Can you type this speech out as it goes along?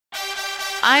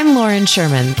I'm Lauren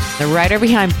Sherman, the writer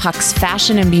behind Puck's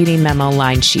Fashion and Beauty Memo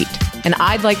line sheet, and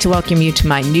I'd like to welcome you to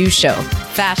my new show,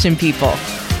 Fashion People.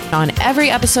 On every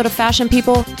episode of Fashion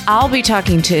People, I'll be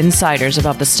talking to insiders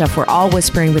about the stuff we're all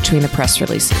whispering between the press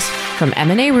releases, from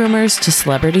M&A rumors to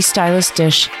celebrity stylist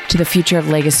dish to the future of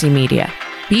legacy media.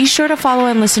 Be sure to follow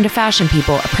and listen to Fashion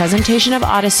People, a presentation of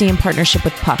Odyssey in partnership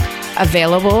with Puck,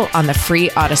 available on the free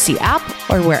Odyssey app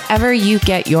or wherever you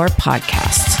get your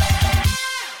podcasts.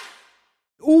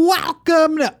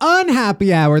 Welcome to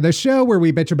Unhappy Hour, the show where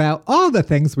we bitch about all the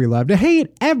things we love to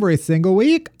hate every single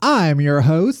week. I'm your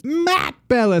host, Matt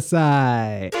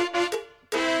Belisai.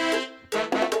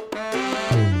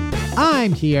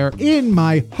 I'm here in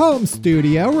my home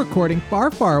studio recording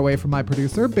far, far away from my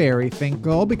producer, Barry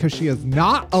Finkel, because she is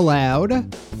not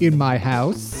allowed in my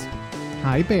house.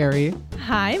 Hi, Barry.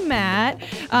 Hi, Matt.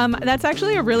 That's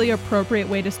actually a really appropriate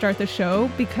way to start the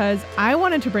show because I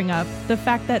wanted to bring up the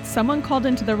fact that someone called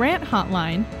into the Rant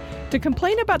hotline to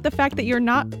complain about the fact that you're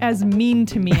not as mean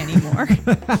to me anymore.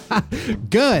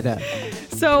 Good.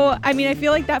 So, I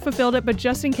feel like that fulfilled it, but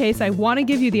just in case, I want to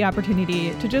give you the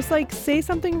opportunity to just say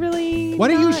something really Why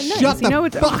don't you nice. shut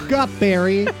the fuck up,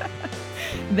 Barry?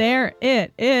 There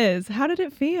it is. How did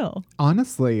it feel?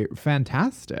 Honestly,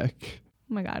 fantastic.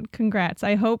 Oh my God, congrats.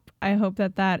 I hope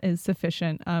that is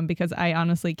sufficient because I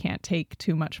honestly can't take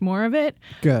too much more of it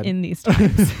in these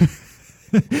times.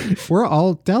 We're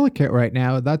all delicate right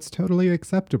now. That's totally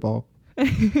acceptable.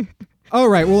 All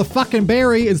right, well, if fucking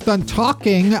Barry is done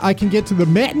talking, I can get to the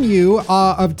menu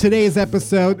of today's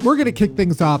episode. We're going to kick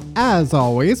things off, as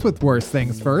always, with Worst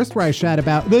Things First, where I chat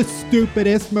about the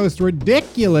stupidest, most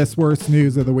ridiculous worst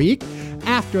news of the week.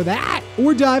 After that,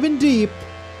 we're diving deep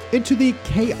into the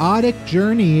chaotic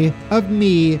journey of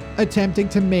me attempting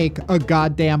to make a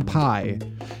goddamn pie.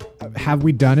 Have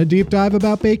we done a deep dive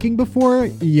about baking before?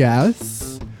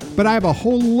 Yes. But I have a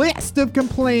whole list of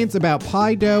complaints about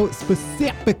pie dough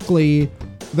specifically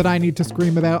that I need to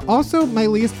scream about. Also, my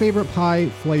least favorite pie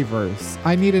flavors.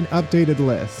 I need an updated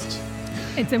list.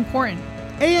 It's important.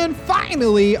 And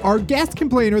finally, our guest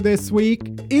complainer this week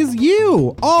is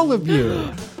you, all of you.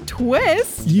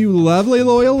 Twist. You lovely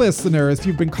loyal listeners,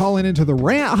 you've been calling into the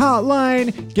Rant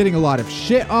hotline, getting a lot of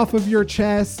shit off of your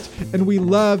chest, and we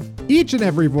love each and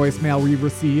every voicemail we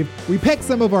receive. We pick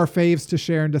some of our faves to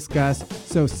share and discuss,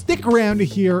 so stick around to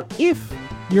hear if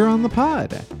you're on the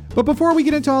pod. But before we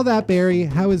get into all that, Barry,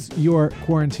 how is your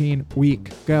quarantine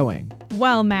week going?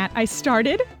 Well, Matt, I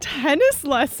started tennis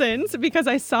lessons because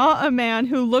I saw a man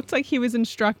who looked like he was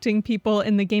instructing people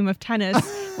in the game of tennis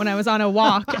when I was on a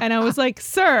walk. And I was like,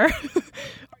 sir,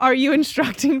 are you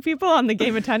instructing people on the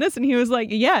game of tennis? And he was like,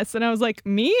 yes. And I was like,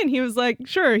 me? And he was like,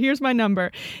 sure, here's my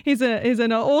number. He's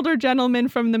an older gentleman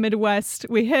from the Midwest.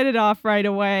 We hit it off right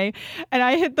away. And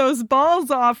I hit those balls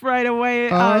off right away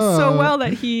so well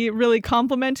that he really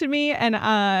complimented me and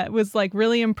was like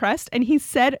really impressed. And he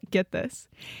said, get this,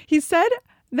 he said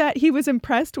that he was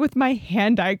impressed with my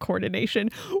hand-eye coordination.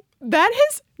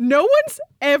 No one's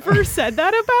ever said that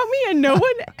about me and no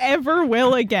one ever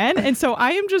will again. And so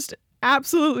I am just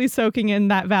absolutely soaking in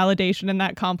that validation and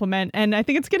that compliment. And I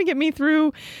think it's going to get me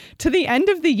through to the end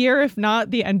of the year, if not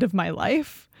the end of my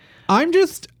life. I'm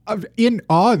just in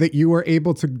awe that you were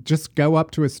able to just go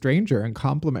up to a stranger and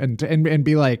compliment and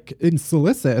be like, and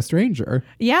solicit a stranger.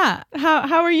 Yeah.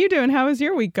 How are you doing? How is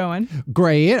your week going?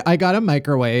 Great. I got a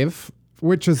microwave,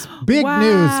 which is big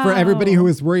news for everybody who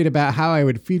was worried about how I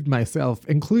would feed myself,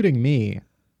 including me.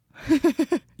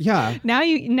 Yeah. Now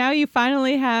you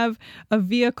finally have a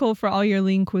vehicle for all your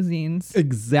lean cuisines.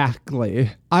 Exactly.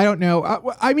 I don't know.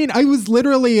 I was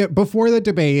literally before the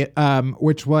debate,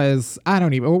 which was,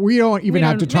 we don't even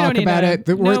have to talk about it.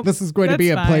 This is going to be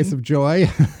a place of joy.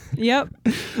 Yep.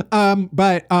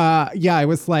 I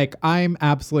was like, I'm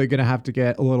absolutely going to have to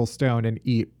get a little stoned and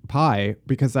eat pie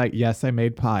because I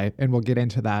made pie and we'll get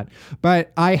into that.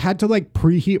 But I had to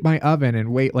preheat my oven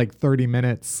and wait 30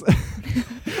 minutes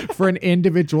for an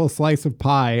individual slice of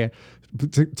pie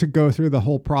to go through the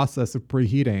whole process of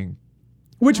preheating.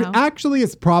 Which actually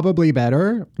is probably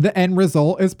better. The end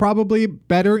result is probably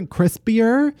better and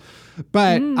crispier.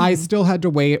 But I still had to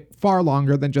wait far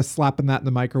longer than just slapping that in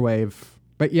the microwave.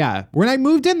 But yeah, when I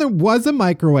moved in, there was a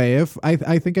microwave.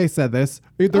 I think I said this.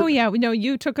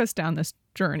 You took us down this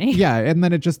journey. Yeah, and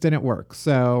then it just didn't work.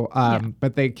 So,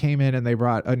 but they came in and they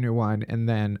brought a new one. And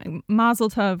then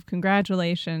Mazel tov,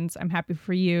 congratulations. I'm happy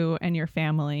for you and your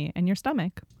family and your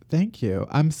stomach. Thank you.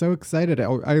 I'm so excited.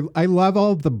 I love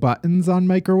all of the buttons on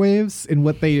microwaves and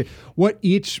what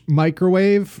each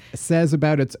microwave says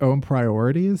about its own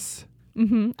priorities.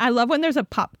 I love when there's a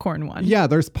popcorn one. Yeah,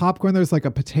 there's popcorn. There's like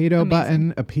a potato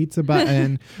button, a pizza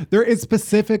button. There is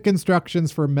specific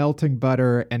instructions for melting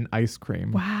butter and ice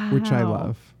cream, which I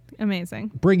love.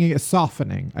 Amazing. Bringing a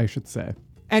softening, I should say.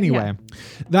 Anyway,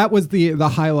 that was the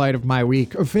highlight of my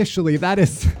week. Officially, that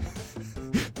is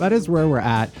where we're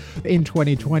at in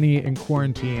 2020 in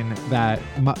quarantine. That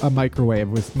a microwave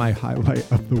was my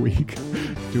highlight of the week.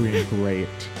 Doing great.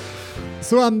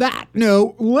 So on that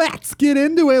note, let's get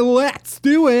into it. Let's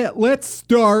do it. Let's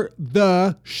start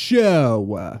the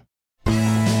show.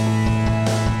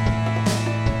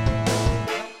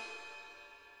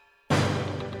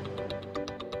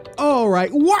 All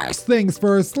right, worst things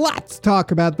first. Let's talk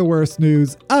about the worst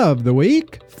news of the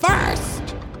week.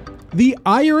 First, the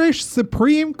Irish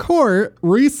Supreme Court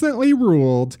recently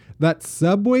ruled that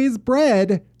Subway's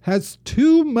bread has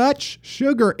too much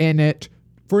sugar in it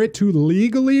for it to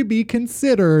legally be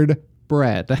considered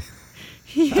bread.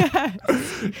 Yes.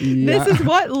 This is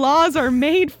what laws are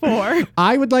made for.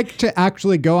 I would like to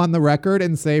actually go on the record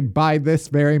and say, by this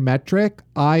very metric,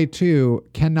 I too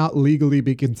cannot legally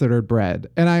be considered bread.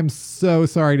 And I'm so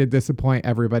sorry to disappoint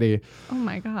everybody. Oh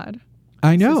my God.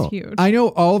 I know. This is huge. I know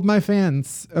all of my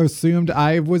fans assumed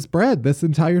I was bread this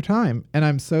entire time. And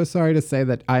I'm so sorry to say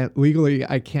that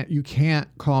you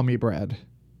can't call me bread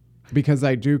because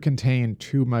I do contain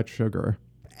too much sugar.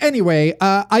 Anyway,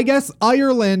 I guess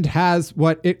Ireland has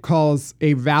what it calls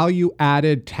a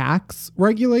value-added tax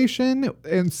regulation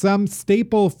in some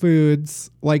staple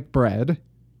foods like bread,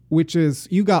 which is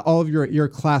you got all of your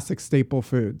classic staple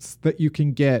foods that you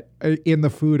can get in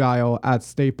the food aisle at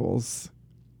Staples.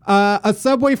 A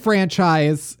Subway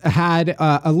franchise had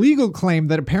a legal claim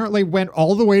that apparently went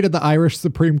all the way to the Irish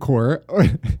Supreme Court.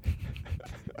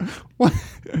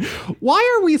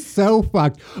 Why are we so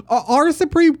fucked? Our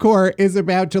Supreme Court is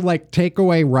about to take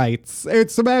away rights.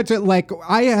 It's about to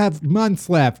I have months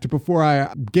left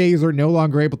before gays are no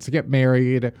longer able to get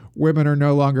married. Women are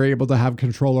no longer able to have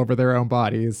control over their own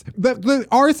bodies.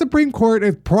 Our Supreme Court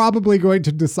is probably going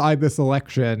to decide this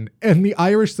election. And the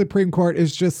Irish Supreme Court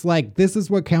is just this is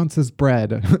what counts as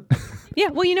bread. Yeah,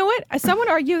 well, you know what? Some would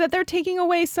argue that they're taking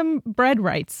away some bread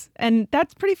rights. And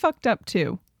that's pretty fucked up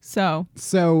too. So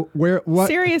what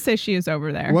serious issues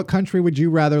over there? What country would you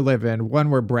rather live in?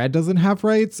 One where bread doesn't have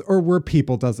rights or where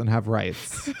people doesn't have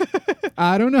rights?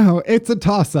 I don't know. It's a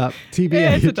toss-up.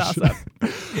 TBH. It's a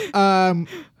toss-up.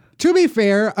 To be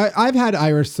fair, I've had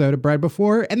Irish soda bread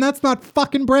before, and that's not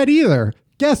fucking bread either.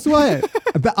 Guess what?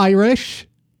 The Irish,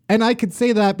 and I could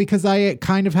say that because I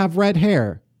kind of have red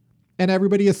hair, and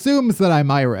everybody assumes that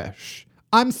I'm Irish.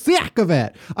 I'm sick of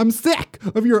it. I'm sick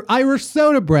of your Irish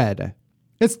soda bread.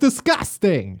 It's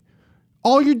disgusting.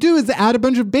 All you do is add a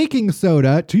bunch of baking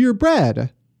soda to your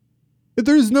bread.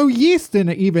 There's no yeast in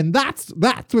it even. That's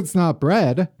what's not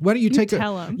bread. Why don't you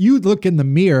tell 'em. You look in the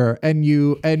mirror and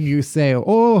you say,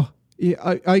 "Oh,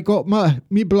 I got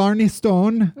me Blarney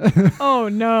Stone." Oh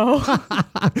no.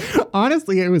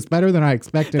 Honestly, it was better than I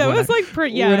expected. That was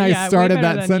when I started way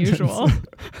that sentence. Usual.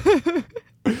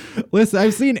 Listen,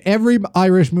 I've seen every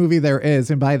Irish movie there is,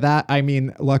 and by that I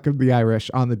mean Luck of the Irish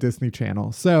on the Disney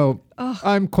Channel. So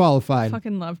I'm qualified.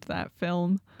 Fucking loved that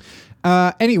film.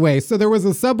 Anyway, so there was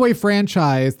a Subway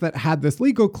franchise that had this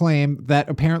legal claim that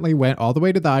apparently went all the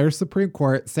way to the Irish Supreme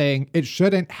Court saying it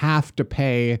shouldn't have to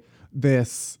pay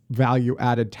this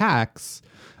value-added tax.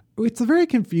 It's a very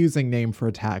confusing name for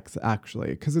a tax,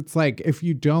 actually, because it's if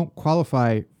you don't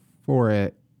qualify for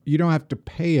it, you don't have to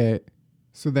pay it.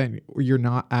 So then you're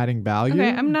not adding value. Okay,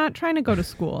 I'm not trying to go to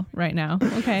school right now.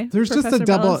 Okay. There's Professor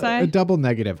just a double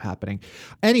negative happening.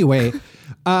 Anyway,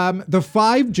 the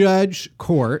 5-judge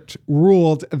court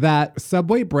ruled that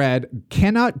Subway bread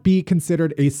cannot be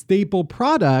considered a staple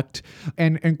product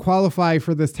and qualify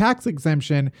for this tax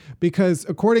exemption because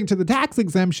according to the tax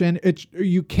exemption,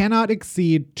 you cannot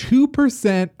exceed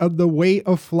 2% of the weight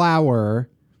of flour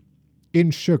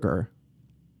in sugar.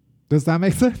 Does that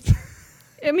make sense?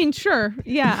 I mean, sure.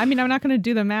 Yeah. I mean, I'm not going to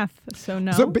do the math, so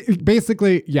no. So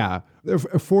basically, yeah,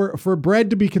 for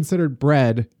bread to be considered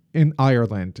bread in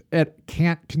Ireland, it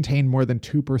can't contain more than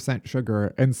 2%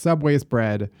 sugar, and Subway's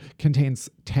bread contains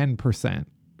 10%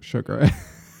 sugar.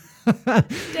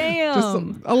 Damn.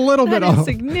 Just a little bit off. That is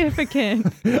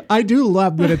significant. I do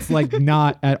love that it's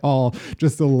not at all,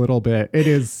 just a little bit. It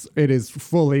is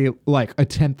fully a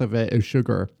tenth of it is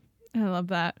sugar. I love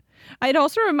that. It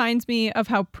also reminds me of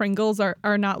how Pringles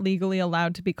are not legally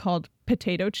allowed to be called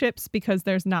potato chips because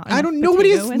there's not enough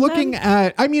nobody's looking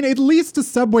at, I mean, at least a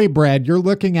Subway bread, you're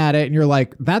looking at it and you're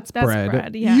like, that's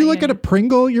bread. Yeah, you look at a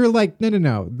Pringle, you're like,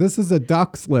 no, this is a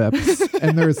duck's lips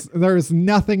and there's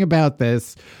nothing about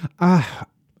this.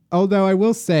 Although I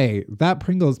will say that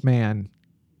Pringles man,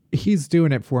 he's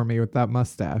doing it for me with that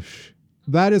mustache.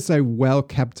 That is a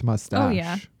well-kept mustache. Oh,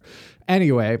 yeah.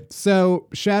 Anyway, so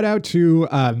shout out to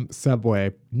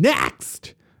Subway.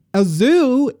 Next, a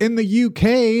zoo in the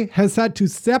UK has had to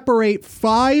separate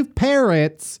 5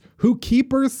 parrots who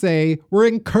keepers say were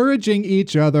encouraging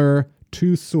each other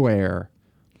to swear.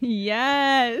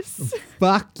 Yes.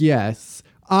 Fuck yes.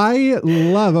 I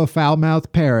love a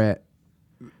foul-mouthed parrot.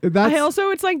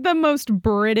 It's like the most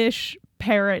British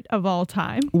parrot of all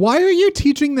time. Why are you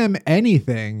teaching them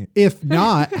anything if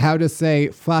not how to say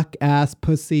fuck, ass,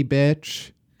 pussy,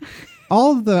 bitch?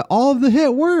 All of the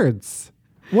hit words.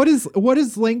 What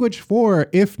is language for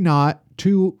if not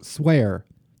to swear?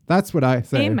 That's what I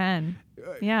say. Amen.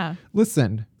 Yeah.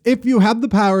 Listen, if you have the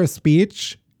power of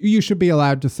speech, you should be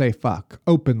allowed to say fuck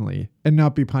openly and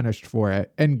not be punished for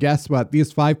it. And guess what?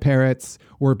 These 5 parrots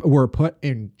were put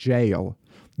in jail.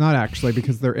 Not actually,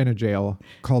 because they're in a jail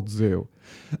called Zoo.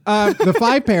 The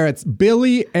 5 parrots,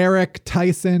 Billy, Eric,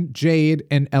 Tyson, Jade,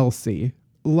 and Elsie.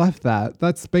 Love that.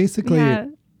 That's basically,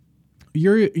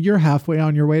 you're halfway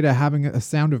on your way to having a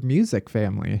Sound of Music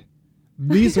family.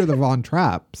 These are the Von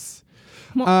Trapps.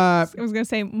 I was going to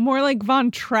say more like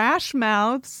Von Trash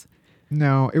Mouths.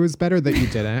 No, it was better that you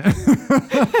didn't.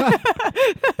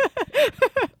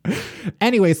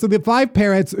 Anyway, so the 5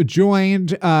 parrots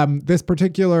joined this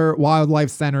particular wildlife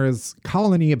center's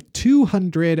colony of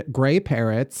 200 gray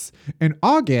parrots in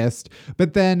August,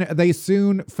 but then they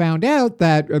soon found out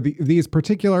that these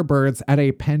particular birds had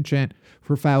a penchant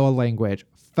for foul language.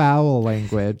 Foul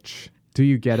language. Do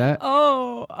you get it?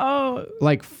 Oh.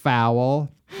 Like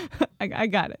foul. I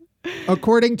got it.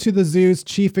 According to the zoo's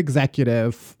chief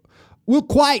executive, we're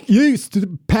quite used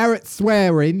to parrots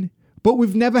swearing, but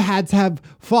we've never had to have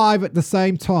 5 at the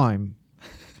same time.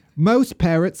 Most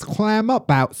parrots clam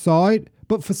up outside,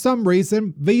 but for some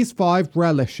reason, these 5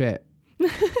 relish it.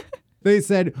 They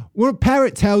said, when a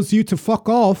parrot tells you to fuck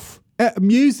off, it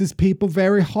amuses people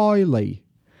very highly.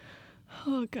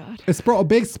 Oh, God. It's brought a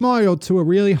big smile to a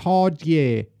really hard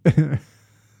year.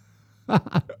 So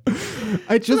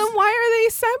then why are they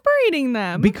separating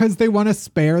them? Because they want to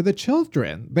spare the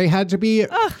children. They had to be...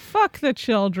 Ugh, fuck the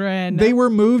children. They were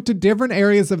moved to different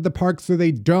areas of the park so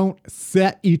they don't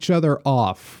set each other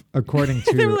off, according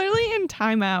to... They're literally in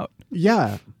timeout.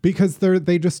 Yeah, because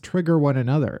they just trigger one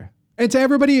another. And to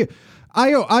everybody...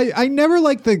 I never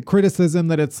like the criticism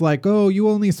that it's like, oh, you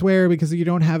only swear because you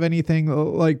don't have anything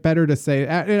like better to say.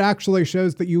 It actually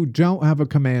shows that you don't have a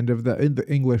command of the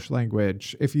English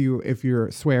language if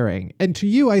you're swearing. And to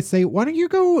you, I say, why don't you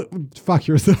go fuck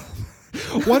yourself?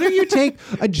 Why don't you take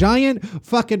a giant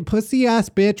fucking pussy ass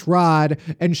bitch rod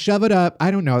and shove it up? I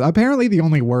don't know. Apparently, the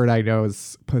only word I know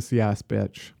is pussy ass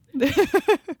bitch.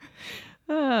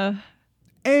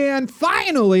 And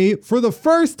finally, for the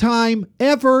first time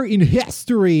ever in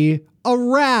history, a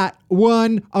rat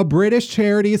won a British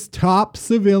charity's top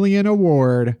civilian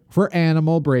award for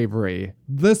animal bravery.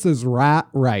 This is rat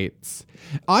rights.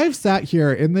 I've sat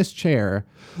here in this chair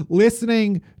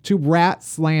listening to rat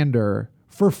slander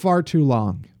for far too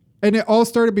long. And it all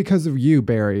started because of you,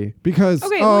 Barry. Because,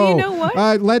 well, you know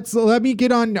what? Let me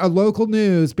get on local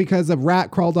news because a rat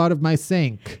crawled out of my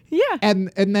sink. Yeah. And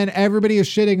then everybody is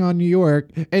shitting on New York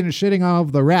and shitting all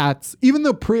of the rats. Even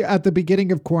though at the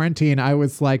beginning of quarantine, I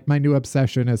was like, my new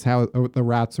obsession is how the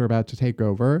rats are about to take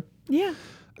over. Yeah.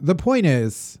 The point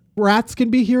is, rats can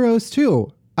be heroes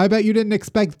too. I bet you didn't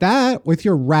expect that with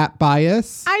your rat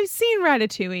bias. I've seen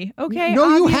Ratatouille, okay? No,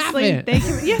 obviously, you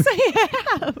haven't. Yes, I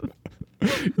have.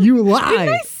 You lie. Didn't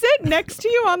I sit next to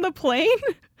you on the plane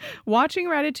watching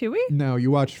Ratatouille? No,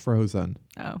 you watched Frozen.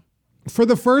 Oh. For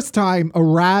the first time, a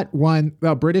rat won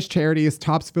the British charity's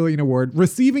top civilian award,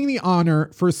 receiving the honor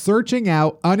for searching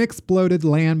out unexploded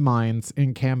landmines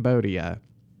in Cambodia.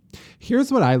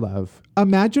 Here's what I love.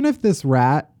 Imagine if this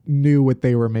rat knew what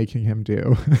they were making him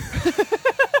do.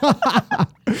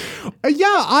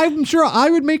 Yeah, I'm sure I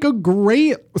would make a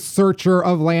great searcher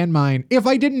of landmine if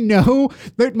I didn't know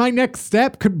that my next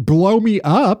step could blow me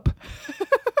up.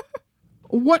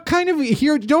 What kind of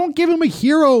hero? Don't give him a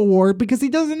hero award because he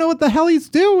doesn't know what the hell he's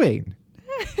doing.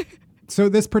 So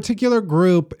this particular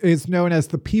group is known as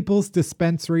the People's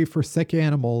Dispensary for Sick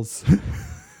Animals.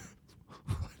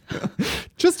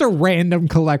 Just a random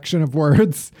collection of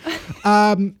words.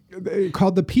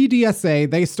 Called the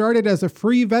PDSA. They started as a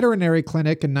free veterinary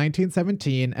clinic in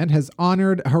 1917 and has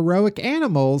honored heroic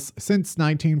animals since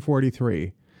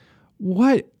 1943.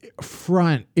 What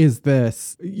front is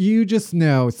this? You just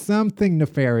know something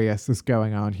nefarious is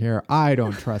going on here. I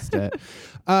don't trust it.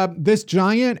 This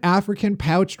giant African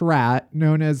pouched rat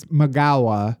known as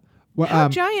Magawa Well, How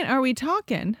giant are we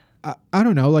talking? I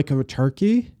don't know, like a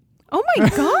turkey. Oh my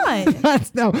God.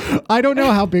 I don't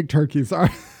know how big turkeys are.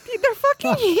 They're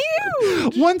fucking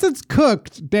huge. Once it's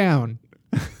cooked down.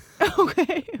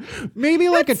 Okay. Maybe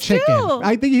like a chicken. Still.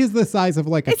 I think he's the size of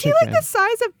like a chicken. Is he like the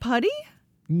size of Putty?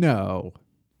 No.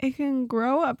 It can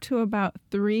grow up to about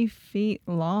 3 feet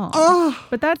long. Oh.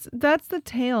 But that's the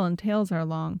tail, and tails are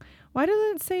long. Why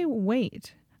doesn't it say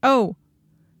weight? Oh,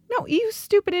 no, you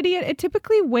stupid idiot. It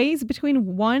typically weighs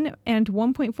between 1 and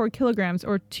 1.4 kilograms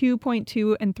or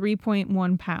 2.2 and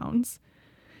 3.1 pounds.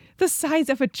 The size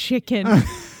of a chicken.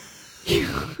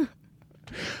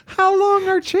 How long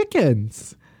are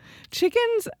chickens?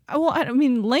 Chickens, well, I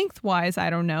mean, lengthwise, I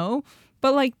don't know.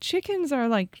 But like chickens are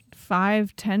like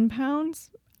 5-10 pounds.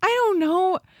 I don't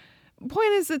know.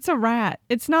 Point is, it's a rat.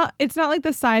 It's not like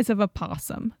the size of a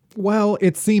possum. Well,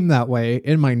 it seemed that way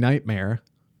in my nightmare.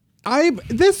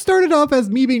 This started off as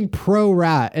me being pro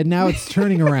rat, and now it's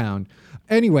turning around.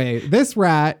 Anyway, this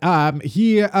rat,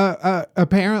 he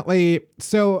apparently,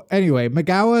 so anyway,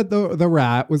 Magawa the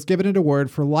rat was given an award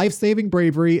for life-saving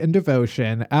bravery and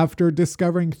devotion after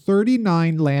discovering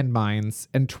 39 landmines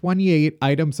and 28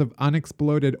 items of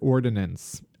unexploded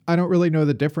ordnance. I don't really know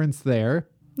the difference there.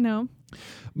 No.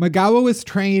 Magawa was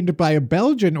trained by a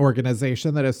Belgian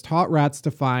organization that has taught rats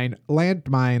to find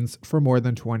landmines for more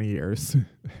than 20 years.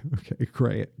 Okay,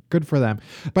 great. Good for them.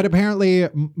 But apparently,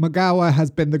 Magawa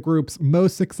has been the group's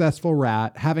most successful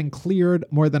rat, having cleared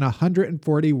more than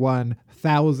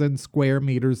 141,000 square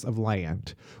meters of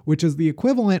land, which is the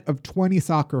equivalent of 20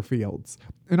 soccer fields.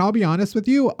 And I'll be honest with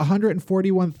you,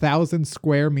 141,000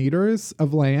 square meters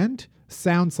of land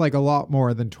sounds like a lot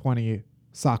more than 20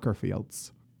 soccer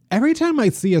fields. Every time I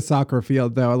see a soccer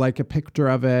field, though, like a picture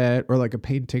of it or like a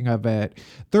painting of it,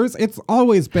 it's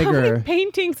always bigger. How many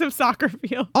paintings of soccer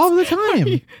fields? All the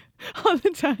time. All the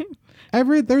time.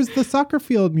 There's the soccer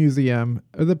field museum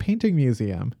or the painting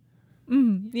museum.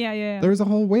 Yeah. There's a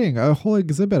whole wing, a whole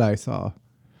exhibit I saw.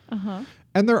 Uh-huh.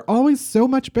 And they're always so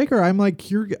much bigger. I'm like,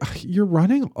 you're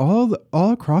running all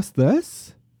across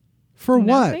this? For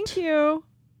No, what? thank you.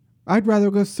 I'd rather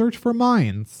go search for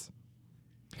mines.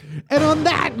 And on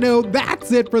that note,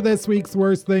 that's it for this week's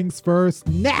Worst Things First.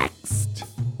 Next,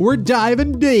 we're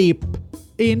diving deep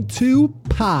into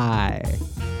pie.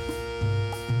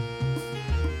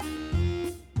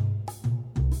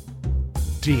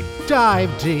 Deep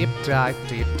dive, deep dive,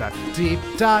 deep dive, deep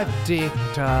dive, deep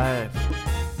dive.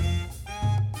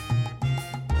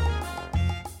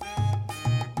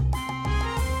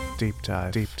 Deep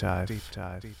dive, deep dive, deep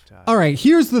dive, deep dive. All right,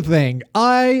 here's the thing.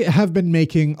 I have been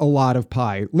making a lot of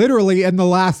pie. Literally, in the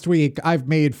last week, I've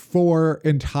made 4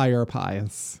 entire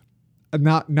pies.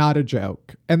 Not a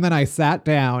joke. And then I sat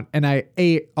down and I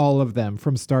ate all of them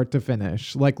from start to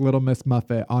finish, like Little Miss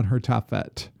Muffet on her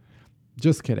tuffet.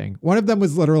 Just kidding. One of them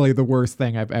was literally the worst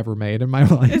thing I've ever made in my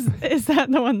life. Is that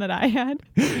the one that I had?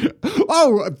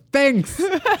 Oh, thanks.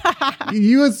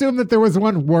 You assume that there was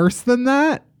one worse than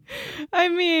that? I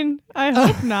mean, I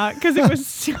hope not, because it was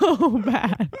so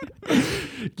bad.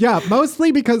 Yeah,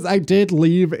 mostly because I did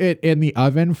leave it in the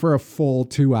oven for a full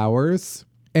 2 hours.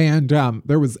 And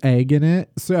there was egg in it.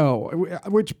 So,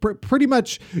 which pretty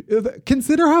much,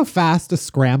 consider how fast a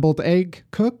scrambled egg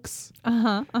cooks.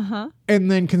 And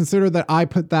then consider that I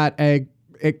put that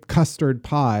custard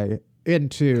pie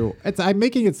into, I'm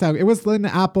making it sound, it was an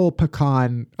apple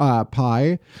pecan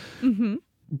pie. Mm-hmm.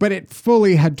 But it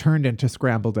fully had turned into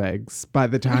scrambled eggs by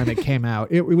the time it came out.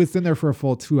 It was in there for a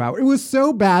full 2 hours. It was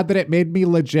so bad that it made me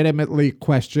legitimately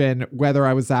question whether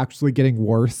I was actually getting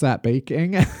worse at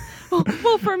baking.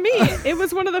 Well, for me, it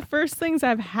was one of the first things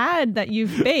I've had that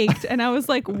you've baked. And I was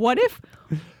like, what if,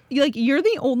 like, you're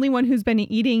the only one who's been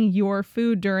eating your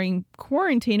food during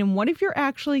quarantine. And what if you're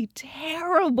actually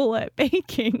terrible at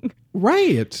baking?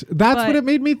 Right. That's what it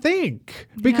made me think.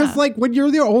 Because like when you're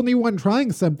the only one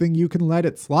trying something, you can let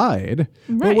it slide.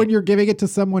 Right. But when you're giving it to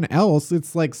someone else,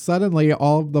 it's like suddenly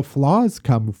all the flaws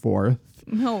come forth.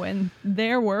 No, and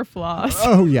there were flaws.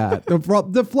 Oh, yeah.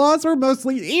 The flaws were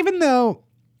mostly, even though,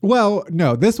 well,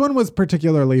 no, this one was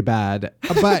particularly bad.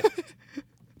 But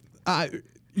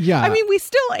yeah. I mean, we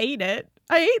still ate it.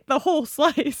 I ate the whole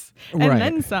slice and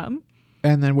then some.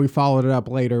 And then we followed it up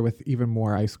later with even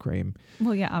more ice cream.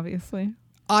 Well, yeah, obviously.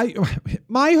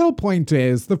 My whole point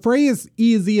is the phrase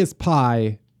easy as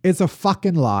pie is a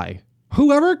fucking lie.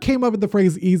 Whoever came up with the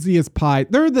phrase easy as pie,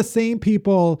 they're the same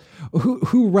people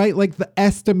who write like the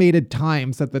estimated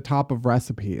times at the top of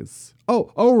recipes.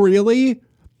 Oh, really?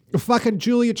 Fucking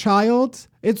Julia Child?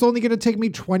 It's only going to take me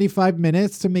 25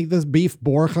 minutes to make this beef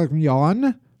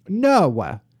bourguignon?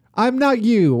 No, I'm not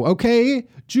you, okay?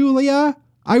 Julia?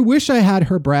 I wish I had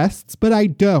her breasts, but I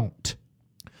don't.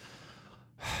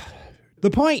 The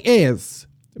point is,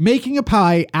 making a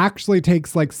pie actually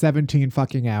takes like 17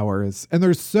 fucking hours. And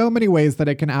there's so many ways that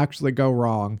it can actually go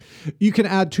wrong. You can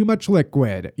add too much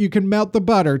liquid. You can melt the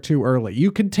butter too early.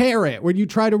 You can tear it when you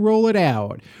try to roll it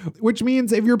out. Which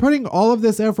means if you're putting all of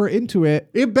this effort into it,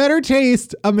 it better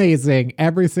taste amazing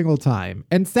every single time.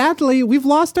 And sadly, we've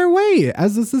lost our way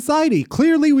as a society.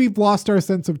 Clearly, we've lost our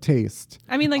sense of taste.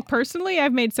 I mean, like, personally,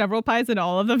 I've made several pies and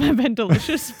all of them have been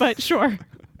delicious, but sure.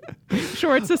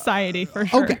 Sure, it's society for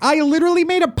sure. Okay, I literally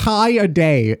made a pie a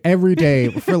day, every day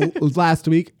for last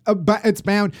week, but it's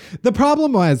bound. The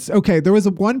problem was, okay, there was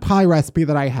one pie recipe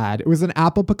that I had. It was an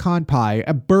apple pecan pie,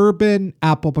 a bourbon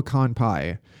apple pecan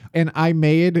pie. And I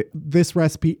made this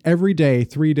recipe every day,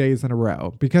 3 days in a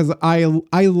row, because I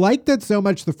liked it so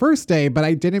much the first day, but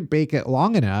I didn't bake it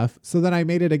long enough. So then I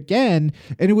made it again,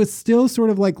 and it was still sort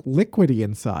of like liquidy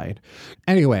inside.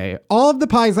 Anyway, all of the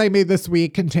pies I made this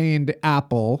week contained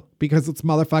apple, because it's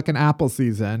motherfucking apple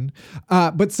season.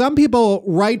 But some people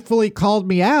rightfully called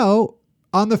me out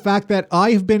on the fact that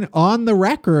I've been on the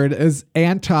record as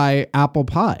anti-apple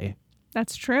pie.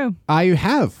 That's true. I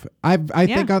have. I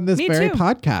think on this very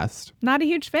podcast. Not a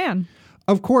huge fan.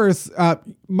 Of course,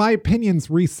 my opinions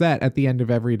reset at the end of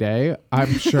every day.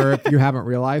 I'm sure if you haven't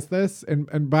realized this.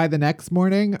 And by the next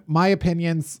morning, my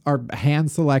opinions are hand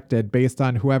selected based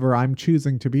on whoever I'm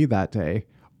choosing to be that day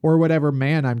or whatever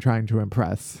man I'm trying to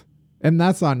impress. And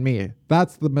that's on me.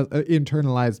 That's the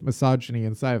internalized misogyny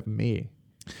inside of me.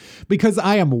 Because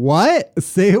I am what?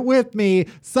 Say it with me.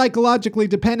 Psychologically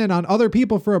dependent on other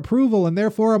people for approval and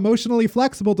therefore emotionally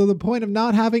flexible to the point of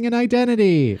not having an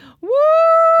identity.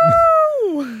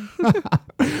 Woo!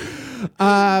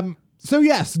 So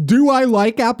yes, do I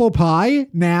like apple pie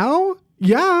now?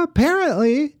 Yeah,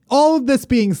 apparently. All of this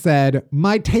being said,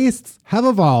 my tastes have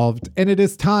evolved and it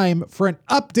is time for an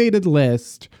updated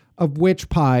list of which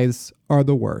pies are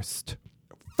the worst.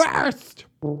 First,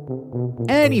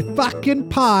 any fucking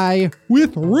pie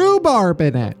with rhubarb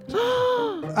in it.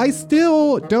 I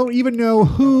still don't even know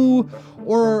who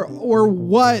or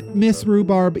what Miss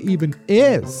Rhubarb even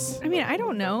is. I mean, I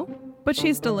don't know, but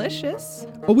she's delicious.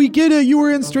 Oh, we get it. You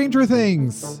were in Stranger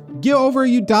Things. Get over it.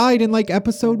 You died in like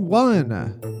episode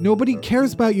 1. Nobody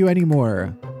cares about you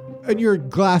anymore. And your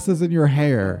glasses and your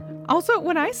hair. Also,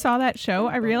 when I saw that show,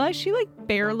 I realized she like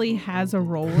barely has a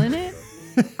role in it.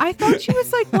 I thought she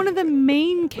was like one of the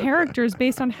main characters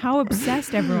based on how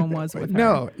obsessed everyone was with her.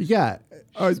 No, yeah.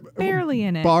 Barely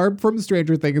in it. Barb from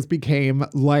Stranger Things became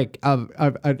like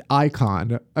an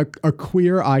icon, a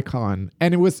queer icon.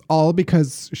 And it was all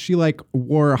because she like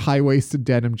wore high-waisted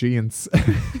denim jeans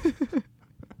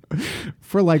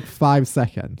for like 5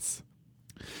 seconds.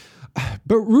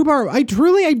 But rhubarb, I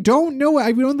don't know.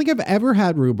 I don't think I've ever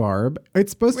had rhubarb.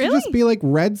 It's supposed to just be like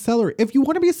red celery. If you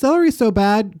want to be celery so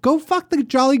bad, go fuck the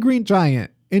Jolly Green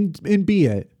Giant and be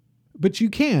it. But you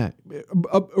can't.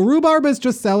 Rhubarb is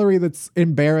just celery that's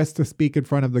embarrassed to speak in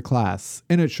front of the class.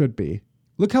 And it should be.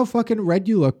 Look how fucking red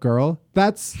you look, girl.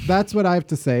 That's what I have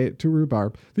to say to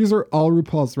rhubarb. These are all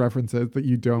RuPaul's references that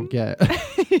you don't get.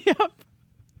 Yep.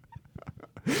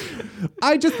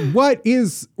 What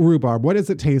is rhubarb? What does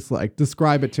it taste like?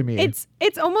 Describe it to me. It's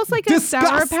almost like disgusting.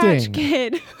 A Sour Patch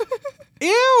Kid.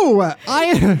 Ew!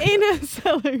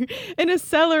 in a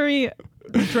celery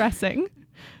dressing.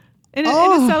 In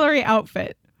a celery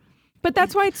outfit. But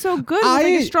that's why it's so good with like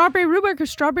a strawberry rhubarb,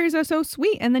 because strawberries are so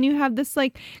sweet. And then you have this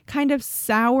like kind of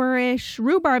sourish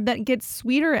rhubarb that gets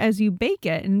sweeter as you bake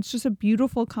it. And it's just a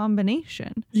beautiful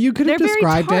combination. You could have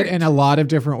described it in a lot of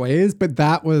different ways, but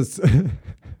that was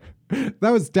that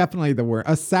was definitely the word.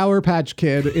 A Sour Patch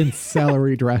Kid in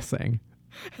celery dressing.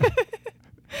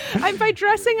 By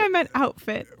dressing, I meant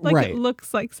outfit. Like right. It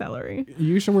looks like celery.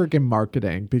 You should work in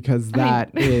marketing because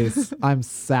I'm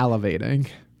salivating.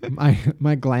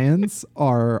 My glands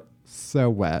are so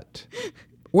wet.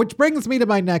 Which brings me to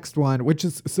my next one, which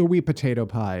is sweet potato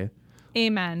pie.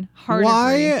 Amen.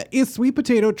 Why is sweet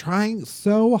potato trying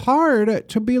so hard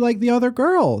to be like the other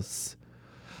girls?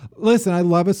 Listen, I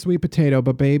love a sweet potato,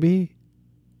 but baby,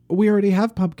 we already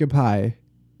have pumpkin pie.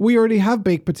 We already have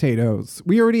baked potatoes.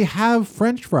 We already have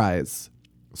French fries.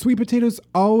 Sweet potato's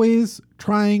always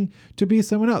trying to be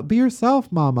someone else. Be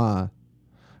yourself, mama.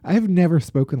 I have never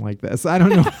spoken like this. I don't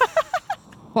know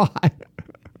why.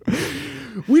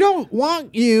 We don't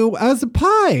want you as a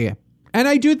pie. And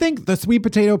I do think the sweet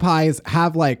potato pies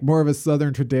have like more of a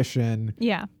Southern tradition.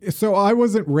 Yeah. So I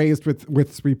wasn't raised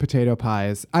with sweet potato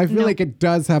pies. I feel like it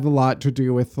does have a lot to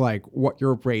do with like what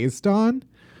you're raised on.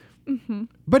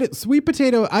 But sweet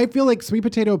potato, I feel like sweet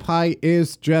potato pie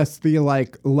is just the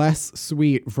like less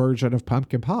sweet version of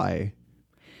pumpkin pie.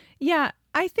 Yeah,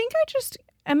 I think I just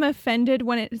am offended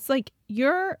when it's like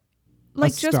you're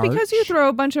like just starch? because you throw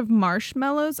a bunch of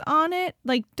marshmallows on it,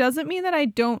 like doesn't mean that I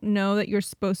don't know that you're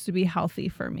supposed to be healthy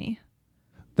for me.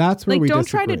 That's where like we don't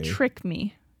disagree. try to trick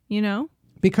me, you know?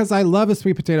 Because I love a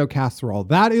sweet potato casserole.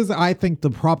 That is, I think, the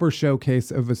proper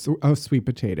showcase of a sweet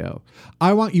potato.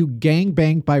 I want you gang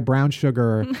banged by brown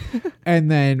sugar and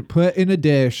then put in a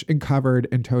dish and covered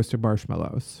in toasted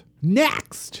marshmallows.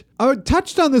 Next! I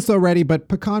touched on this already, but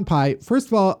pecan pie. First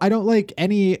of all, I don't like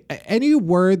any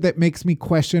word that makes me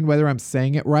question whether I'm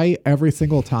saying it right every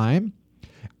single time.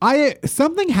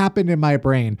 Something happened in my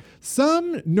brain.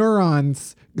 Some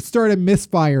neurons started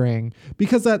misfiring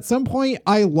because at some point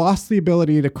I lost the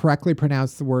ability to correctly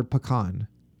pronounce the word pecan.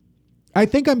 I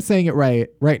think I'm saying it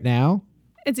right now.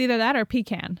 It's either that or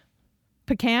pecan.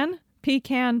 Pecan?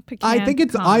 Pecan. I think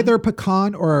it's either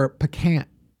pecan or pecan.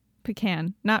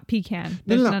 Pecan, not pecan.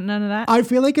 There's none of that. I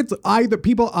feel like it's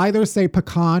people either say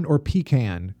pecan or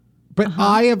pecan, but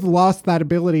I have lost that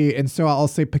ability, and so I'll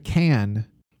say pecan.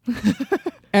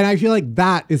 And I feel like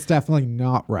that is definitely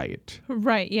not right.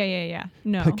 Right. Yeah.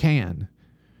 No. Pecan.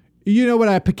 You know what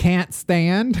I can't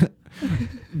stand?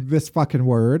 This fucking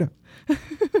word. I'm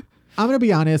going to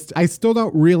be honest. I still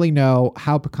don't really know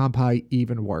how pecan pie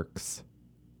even works.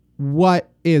 What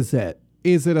is it?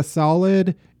 Is it a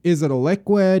solid? Is it a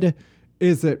liquid?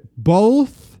 Is it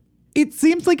both? It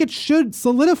seems like it should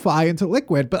solidify into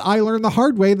liquid, but I learned the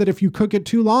hard way that if you cook it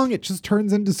too long, it just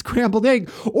turns into scrambled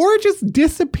egg or it just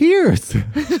disappears.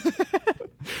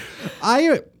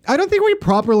 I don't think we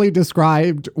properly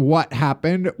described what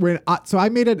happened when. So I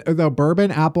made the bourbon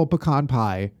apple pecan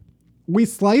pie. We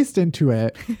sliced into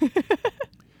it.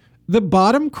 The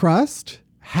bottom crust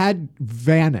had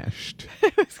vanished.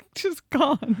 It was just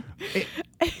gone. It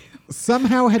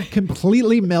somehow had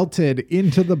completely melted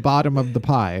into the bottom of the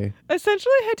pie.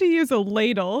 Essentially had to use a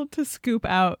ladle to scoop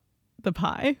out the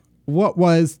pie. What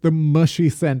was the mushy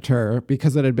center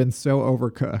because it had been so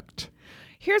overcooked?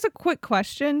 Here's a quick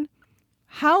question.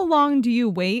 How long do you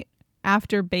wait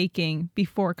after baking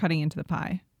before cutting into the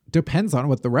pie? Depends on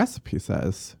what the recipe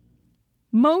says.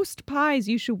 Most pies,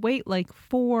 you should wait like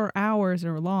 4 hours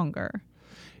or longer.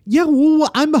 Yeah,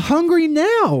 well, I'm hungry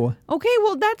now. Okay,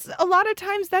 well, that's a lot of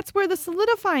times that's where the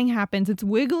solidifying happens. It's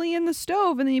wiggly in the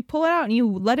stove and then you pull it out and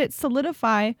you let it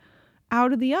solidify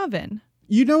out of the oven.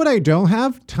 You know what I don't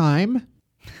have? Time.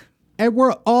 And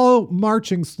we're all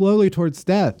marching slowly towards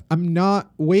death. I'm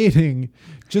not waiting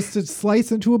just to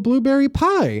slice into a blueberry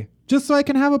pie just so I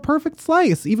can have a perfect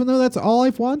slice, even though that's all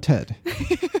I've wanted.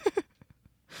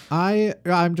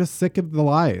 I'm just sick of the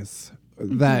lies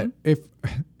that if...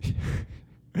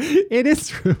 It is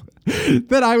true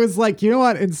that I was like, you know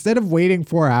what? Instead of waiting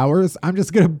 4 hours, I'm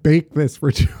just going to bake this for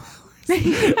 2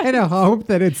 hours and I hope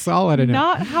that it's solid enough.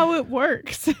 Not how it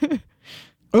works.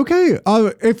 Okay.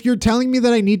 If you're telling me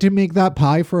that I need to make that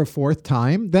pie for a fourth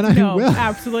time, then I will. No,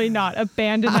 absolutely not.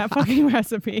 Abandon that fucking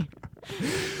recipe.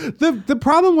 The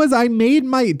problem was I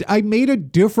made a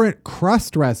different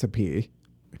crust recipe.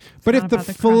 But if the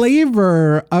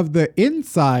flavor of the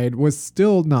inside was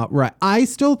still not right, I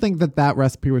still think that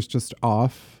recipe was just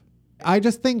off. I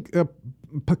just think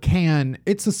pecan,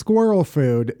 it's a squirrel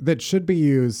food that should be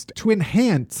used to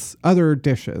enhance other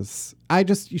dishes.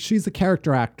 She's a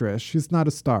character actress. She's not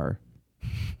a star.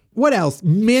 What else?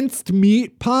 Minced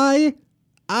meat pie?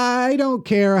 I don't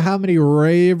care how many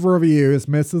rave reviews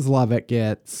Mrs. Lovett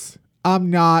gets. I'm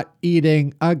not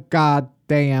eating a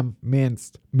goddamn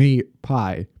minced meat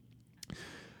pie.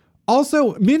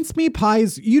 Also, minced meat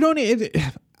pies,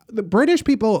 the British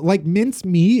people, like minced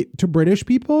meat to British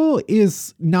people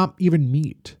is not even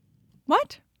meat.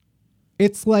 What?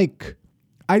 It's like,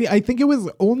 I think it was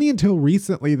only until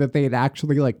recently that they had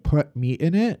actually like put meat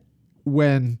in it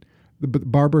when the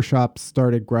barbershops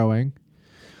started growing.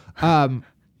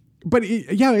 But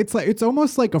it's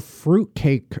almost like a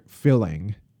fruitcake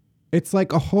filling. It's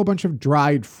like a whole bunch of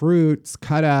dried fruits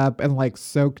cut up and like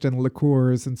soaked in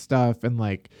liqueurs and stuff. And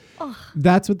like,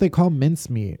 that's what they call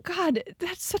mincemeat. God,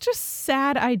 that's such a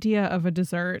sad idea of a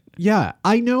dessert. Yeah.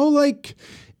 I know, like,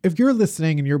 if you're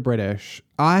listening and you're British,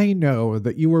 I know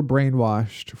that you were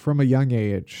brainwashed from a young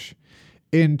age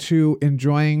into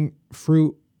enjoying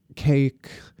fruit cake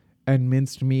and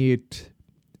minced meat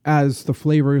as the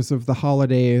flavors of the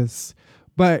holidays.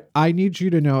 But I need you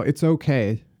to know it's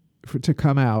okay to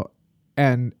come out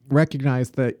and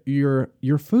recognize that your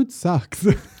food sucks.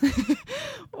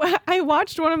 I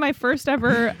watched one of my first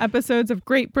ever episodes of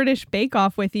Great British Bake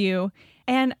Off with you,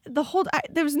 And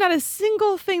there was not a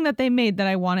single thing that they made that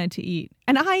I wanted to eat.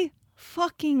 And I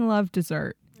fucking love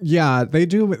dessert. Yeah, they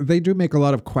do make a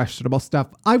lot of questionable stuff.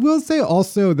 I will say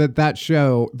also that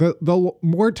show, the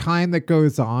more time that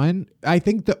goes on, I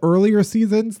think the earlier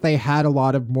seasons, they had a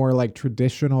lot of more like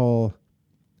traditional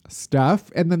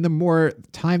stuff. And then the more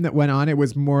time that went on, it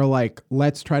was more like,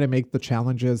 let's try to make the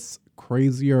challenges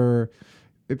crazier.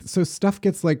 So stuff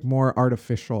gets like more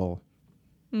artificial.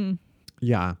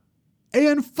 Yeah.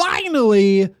 And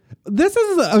finally, this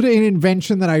is an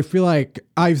invention that I feel like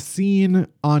I've seen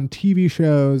on TV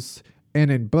shows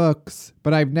and in books,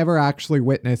 but I've never actually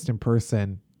witnessed in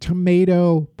person.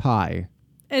 Tomato pie.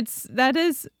 That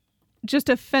is just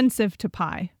offensive to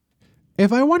pie.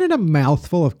 If I wanted a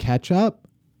mouthful of ketchup,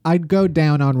 I'd go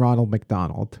down on Ronald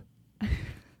McDonald.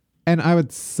 And I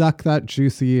would suck that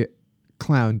juicy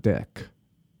clown dick.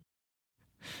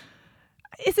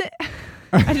 Is it...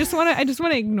 I just want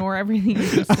to ignore everything you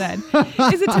just said.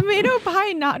 Is a tomato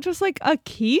pie not just like a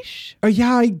quiche?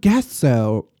 Yeah, I guess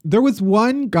so. There was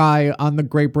one guy on the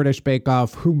Great British Bake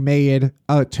Off who made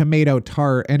a tomato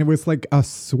tart, and it was like a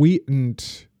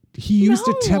sweetened. He used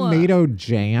a tomato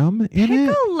jam in it.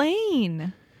 Pick a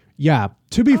lane. Yeah.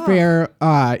 To be fair,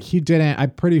 he didn't.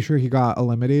 I'm pretty sure he got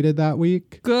eliminated that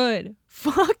week. Good.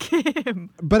 Fuck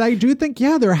him. But I do think,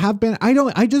 yeah, there have been.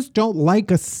 I just don't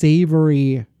like a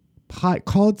savory pie.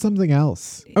 Call it something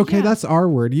else. Okay, Yeah. That's our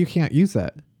word. You can't use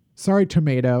it. Sorry,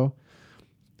 tomato.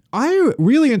 I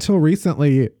really, until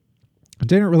recently,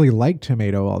 didn't really like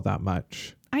tomato all that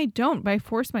much. I don't, but I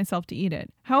force myself to eat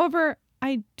it. However,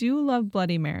 I do love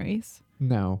Bloody Marys.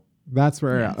 No, that's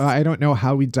where Yes. I don't know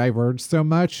how we diverge so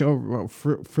much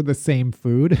for the same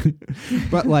food.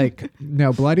 But like,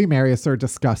 no, Bloody Marys are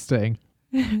disgusting.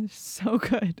 So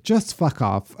good. Just fuck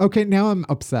off. Okay, now I'm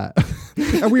upset.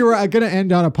 And we were going to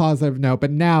end on a positive note,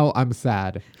 but now I'm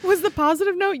sad. Was the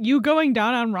positive note you going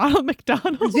down on Ronald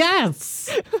McDonald?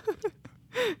 Yes!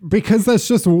 Because that's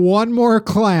just one more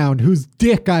clown whose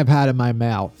dick I've had in my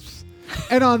mouth.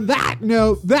 And on that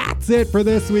note, that's it for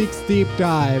this week's Deep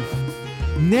Dive.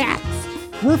 Next,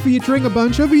 we're featuring a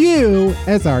bunch of you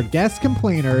as our guest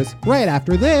complainers right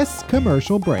after this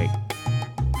commercial break.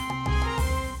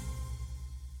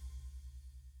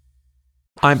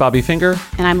 I'm Bobby Finger,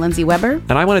 And I'm Lindsay Weber.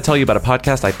 and I want to tell you about a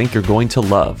podcast I think you're going to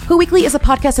love. Who Weekly is a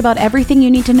podcast about everything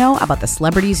you need to know about the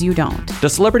celebrities you don't.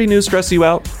 Does celebrity news stress you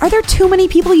out? Are there too many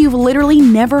people you've literally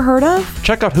never heard of?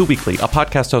 Check out Who Weekly, a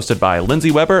podcast hosted by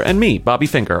Lindsay Weber and me, Bobby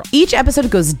Finger. Each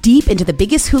episode goes deep into the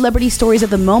biggest celebrity stories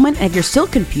of the moment, and if you're still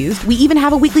confused, we even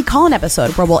have a weekly call-in episode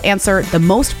where we'll answer the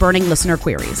most burning listener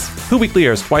queries. Who Weekly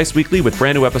airs twice weekly with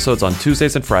brand new episodes on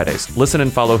Tuesdays and Fridays. Listen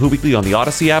and follow Who Weekly on the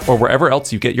Odyssey app or wherever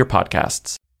else you get your podcasts.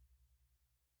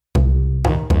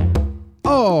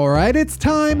 All right, it's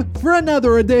time for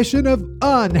another edition of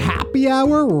Unhappy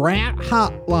Hour Rant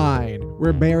Hotline,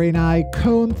 where Barry and I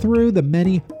comb through the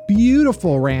many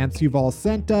beautiful rants you've all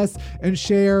sent us and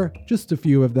share just a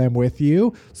few of them with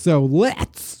you. So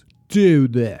let's do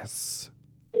this.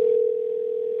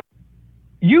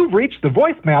 You've reached the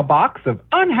voicemail box of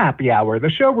Unhappy Hour, the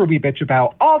show where we bitch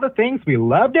about all the things we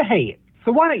love to hate.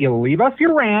 So why don't you leave us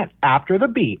your rant after the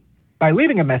beep? By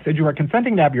leaving a message, you are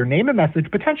consenting to have your name and message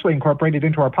potentially incorporated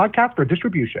into our podcast for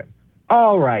distribution.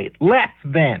 All right, let's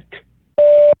vent.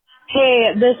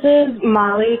 Hey, this is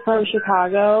Molly from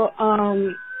Chicago.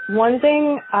 One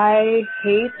thing I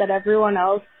hate that everyone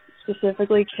else,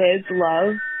 specifically kids,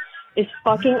 love is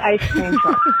fucking ice cream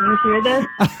trucks. Do you hear this?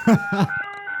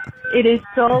 It is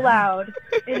so loud.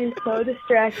 It is so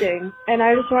distracting. And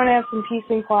I just want to have some peace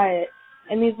and quiet.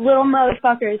 And these little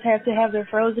motherfuckers have to have their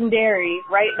frozen dairy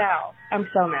right now. I'm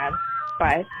so mad.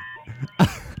 Bye.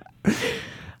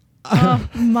 Oh,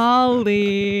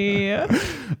 Molly.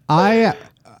 I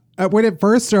when it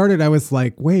first started, I was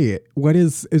like, wait, what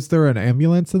is there an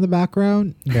ambulance in the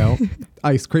background? No.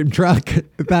 Ice cream truck.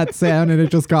 That sound, and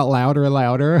it just got louder and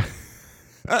louder.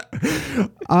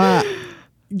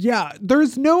 Yeah,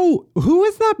 there's no, who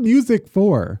is that music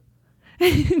for?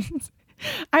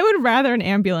 I would rather an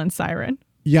ambulance siren.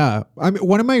 Yeah, I mean,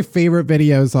 one of my favorite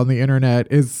videos on the internet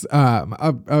is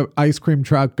a ice cream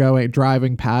truck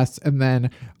driving past, and then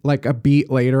like a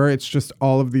beat later, it's just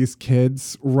all of these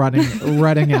kids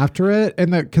running after it,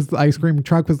 and because the ice cream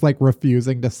truck was like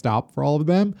refusing to stop for all of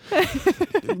them.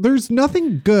 There's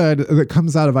nothing good that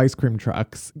comes out of ice cream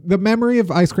trucks. The memory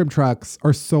of ice cream trucks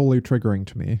are solely triggering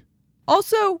to me.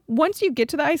 Also, once you get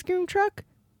to the ice cream truck,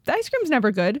 the ice cream's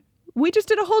never good. We just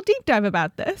did a whole deep dive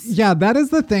about this. Yeah, that is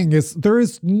the thing, is there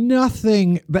is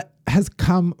nothing that has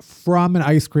come from an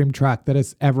ice cream truck that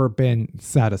has ever been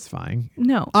satisfying.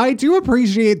 No. I do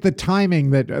appreciate the timing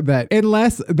that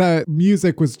unless the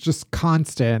music was just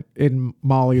constant in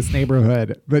Molly's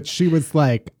neighborhood, that she was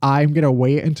like, I'm going to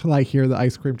wait until I hear the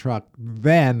ice cream truck,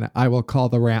 then I will call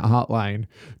the Rant hotline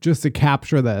just to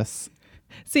capture this.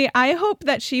 See, I hope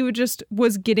that she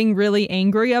was getting really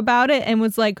angry about it and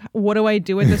was like, what do I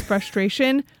do with this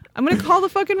frustration? I'm going to call the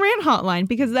fucking Rant hotline,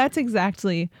 because that's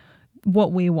exactly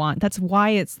what we want. That's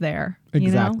why it's there.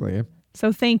 Exactly. You know?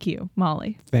 So thank you,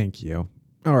 Molly. Thank you.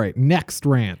 All right, next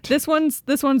rant. This one's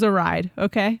a ride,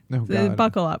 okay? Oh, God.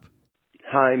 Buckle up.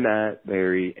 Hi, Matt,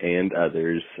 Barry, and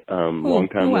others.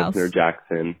 Long-time who listener else?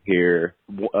 Jackson here.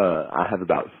 I have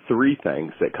about 3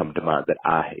 things that come to mind that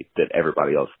I hate that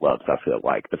everybody else loves, I feel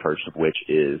like. The first of which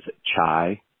is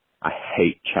chai. I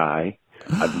hate chai.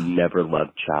 I've never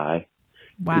loved chai.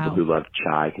 Wow. People who love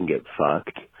chai can get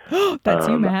fucked. That's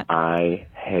you, Matt. I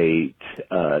hate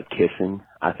kissing.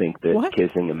 I think that What?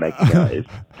 kissing and making out is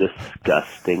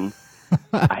disgusting.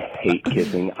 I hate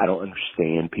kissing. I don't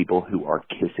understand people who are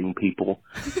kissing people.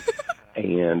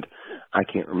 And I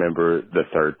can't remember the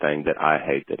third thing that I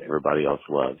hate that everybody else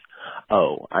loves.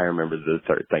 Oh, I remember the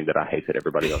third thing that I hate that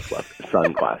everybody else loves.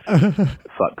 Sunglasses.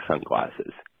 Fuck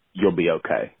sunglasses. You'll be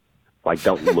okay. Like,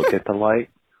 don't look at the light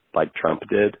like Trump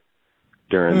did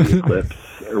during the eclipse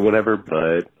or whatever,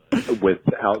 but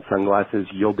without sunglasses,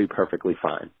 you'll be perfectly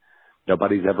fine.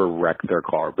 Nobody's ever wrecked their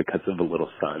car because of a little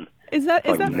sun. Is that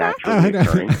fact? Naturally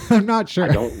occurring. I'm not sure.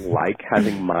 I don't like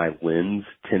having my lens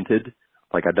tinted.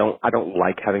 Like, I don't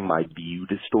like having my view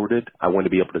distorted. I want to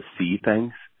be able to see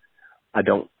things. I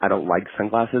don't like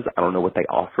sunglasses. I don't know what they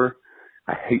offer.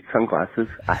 I hate sunglasses.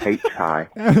 I hate chai.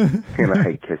 And I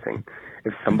hate kissing.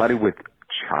 If somebody with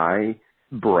chai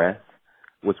breath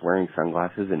was wearing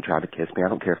sunglasses and tried to kiss me, I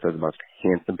don't care if they're the most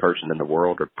handsome person in the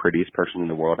world or prettiest person in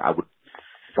the world, I would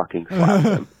fucking slap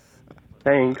them.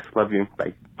 Thanks. Love you.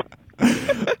 Bye.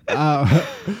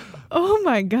 Oh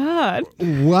my God.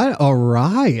 What a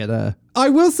ride. I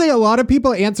will say a lot of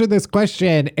people answer this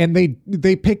question and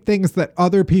they pick things that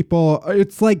other people,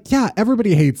 it's like, yeah,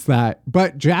 everybody hates that.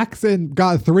 But Jackson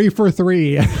got 3 for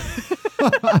 3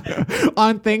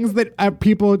 on things that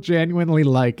people genuinely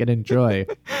like and enjoy.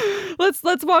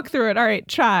 Let's walk through it. All right,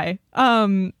 chai.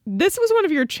 This was one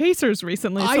of your chasers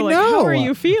recently. So I like, know. how are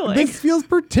you feeling? This feels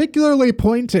particularly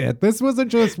pointed. This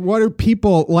wasn't just what do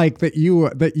people like that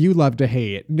you love to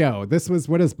hate. No, this was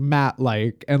what does Matt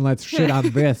like, and let's shit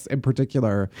on this in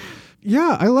particular.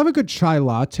 Yeah, I love a good chai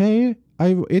latte.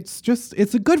 It's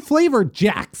a good flavor,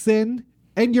 Jackson,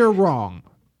 and you're wrong.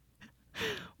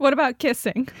 What about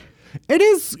kissing? It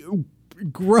is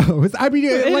gross. I mean,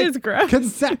 It is gross.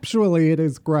 Conceptually, it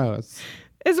is gross.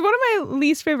 It's one of my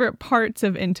least favorite parts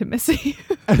of intimacy.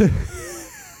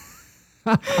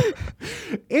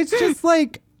 It's just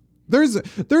like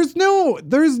there's no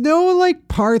like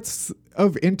parts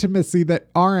of intimacy that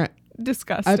aren't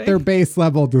Disgusting. at their base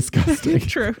level disgusting.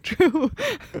 True.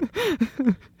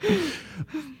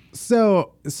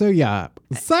 So yeah,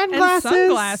 sunglasses. And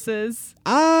sunglasses.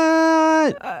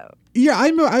 Yeah,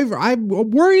 I'm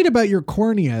worried about your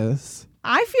corneas.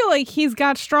 I feel like he's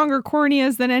got stronger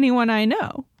corneas than anyone I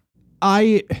know.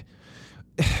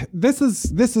 This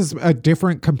is a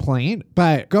different complaint,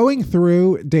 but going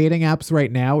through dating apps right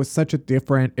now is such a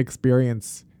different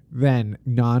experience than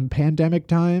non-pandemic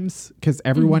times because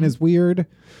everyone is weird.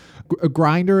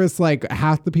 Grindr is like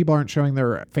half the people aren't showing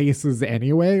their faces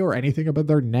anyway or anything about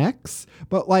their necks.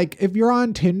 But like if you're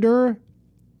on Tinder,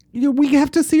 we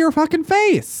have to see your fucking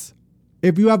face.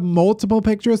 If you have multiple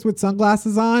pictures with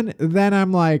sunglasses on, then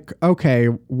I'm like, okay,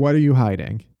 what are you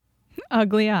hiding?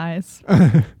 Ugly eyes.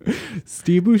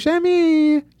 Steve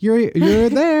Buscemi, you're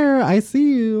there. I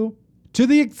see you. To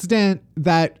the extent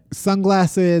that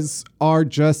sunglasses are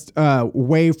just a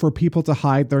way for people to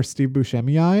hide their Steve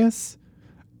Buscemi eyes,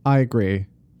 I agree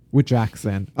with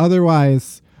Jackson.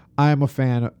 Otherwise, I'm a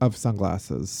fan of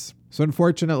sunglasses. So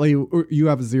unfortunately, you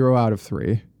have 0 out of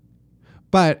 3.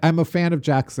 But I'm a fan of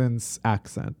Jackson's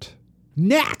accent.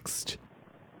 Next!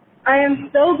 I am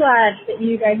so glad that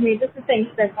you guys made this a thing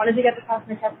because I've wanted to get this off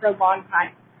my chest for a long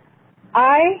time.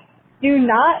 I do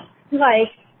not like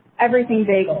everything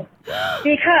bagel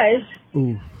because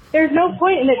there's no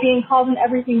point in it being called an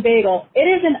everything bagel. It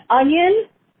is an onion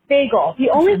bagel. The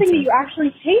only thing that you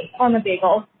actually taste on the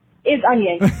bagel is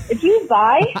onion. If you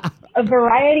buy a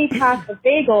variety pack of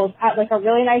bagels at like a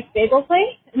really nice bagel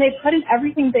place and they put an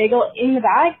everything bagel in the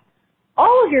bag,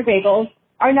 all of your bagels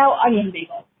are now onion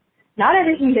bagels. Not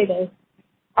everything bagels,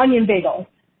 onion bagels.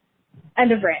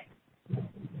 End of rant.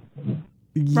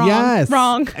 Yes.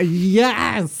 Wrong.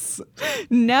 Yes.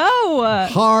 No.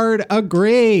 Hard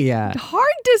agree.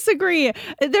 Hard disagree.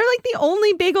 They're like the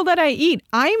only bagel that I eat.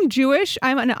 I'm Jewish.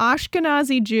 I'm an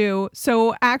Ashkenazi Jew.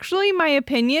 So actually my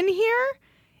opinion here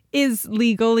is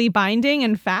legally binding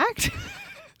in fact.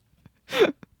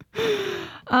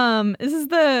 This is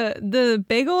the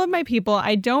bagel of my people.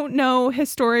 I don't know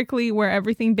historically where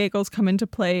everything bagels come into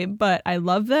play, but I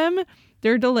love them.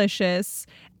 They're delicious.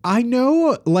 I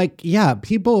know, like, yeah,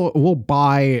 people will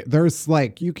buy, there's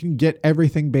like, you can get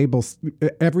everything bagel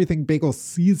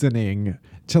seasoning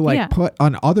to like put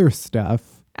on other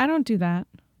stuff. I don't do that.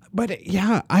 But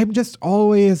yeah, I'm just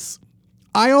always,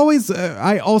 I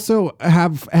also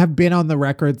have been on the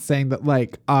record saying that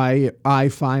like, I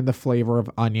find the flavor of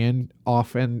onion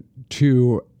often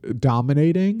too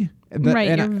dominating.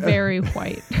 Right, you're very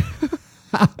white.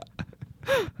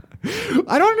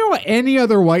 I don't know any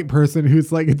other white person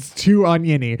who's like, it's too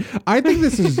oniony. I think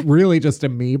this is really just a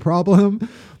me problem.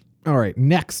 All right,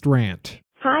 next rant.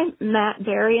 Hi, Matt,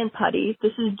 Barry, and Putty.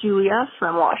 This is Julia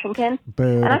from Washington.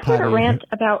 Boo, and I've got a rant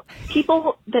about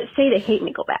people that say they hate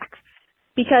Nickelback.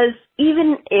 Because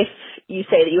even if you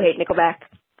say that you hate Nickelback,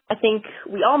 I think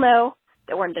we all know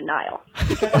that we're in denial.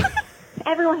 Because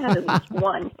everyone has at least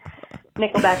one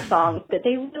Nickelback song that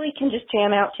they really can just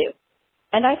jam out to.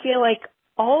 And I feel like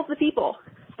all of the people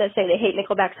that say they hate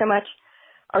Nickelback so much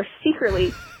are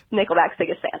secretly Nickelback's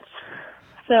biggest fans.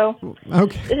 So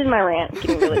This is my rant. I'm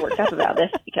getting really worked up about this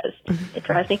because it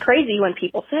drives me crazy when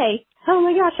people say, oh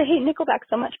my gosh, I hate Nickelback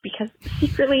so much, because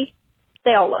secretly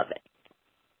they all love it.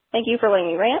 Thank you for letting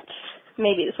me rant.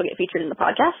 Maybe this will get featured in the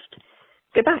podcast.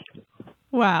 Goodbye.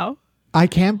 Wow. I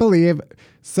can't believe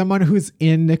someone who's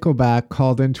in Nickelback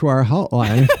called into our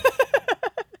hotline.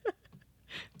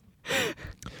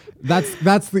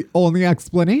 That's the only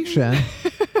explanation.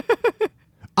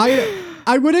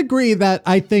 I would agree that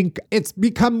I think it's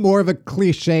become more of a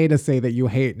cliche to say that you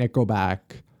hate Nickelback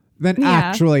than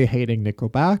actually hating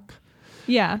Nickelback.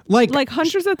 Yeah. Like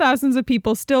hundreds of thousands of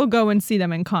people still go and see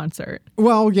them in concert.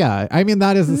 Well, yeah. I mean,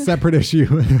 that is a separate issue.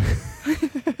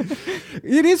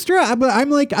 It is true. But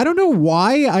I'm like, I don't know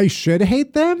why I should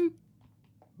hate them,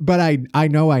 but I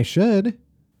know I should.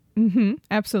 Mm-hmm.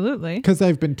 Absolutely. Because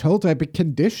I've been told, I've been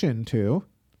conditioned to.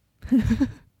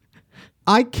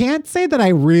 I can't say that I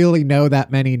really know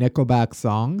that many Nickelback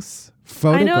songs.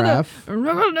 Photograph. I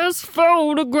know this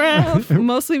photograph.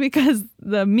 Mostly because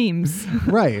the memes.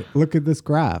 Right. Look at this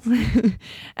graph.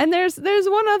 And there's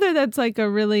one other that's like a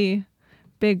really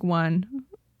big one.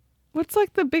 What's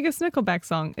like the biggest Nickelback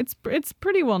song? It's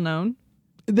pretty well known.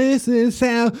 This is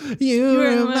how you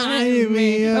remind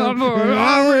me of.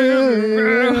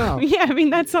 Yeah, I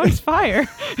mean, that song's fire.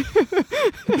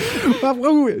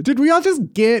 Did we all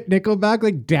just get Nickelback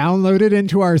like downloaded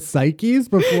into our psyches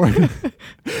before?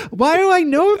 Why do I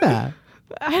know that?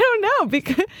 I don't know.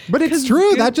 But it's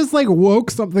true. That just like woke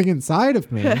something inside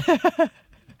of me.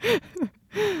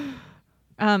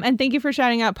 And thank you for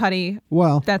shouting out Putty.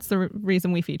 Well, that's the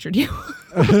reason we featured you.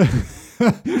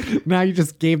 Now you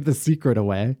just gave the secret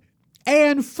away.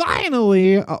 And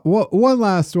finally, one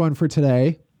last one for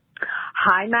today.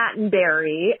 Hi, Matt and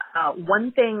Barry.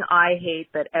 One thing I hate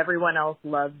that everyone else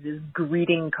loves is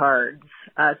greeting cards,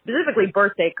 specifically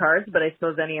birthday cards, but I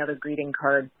suppose any other greeting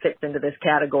card fits into this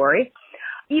category.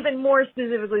 Even more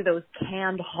specifically, those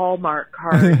canned Hallmark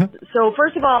cards. So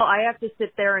first of all, I have to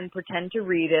sit there and pretend to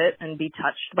read it and be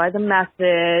touched by the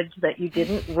message that you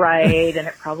didn't write. And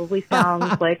it probably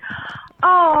sounds like,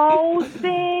 oh,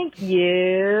 thank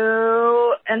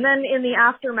you. And then in the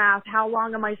aftermath, how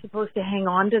long am I supposed to hang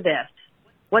on to this?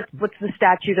 What's the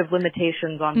statute of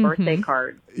limitations on birthday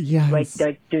cards? Yes. Do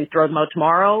I throw them out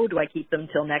tomorrow? Do I keep them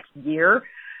till next year?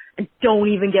 And don't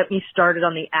even get me started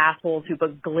on the assholes who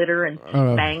put glitter and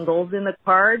spangles in the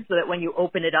cards so that when you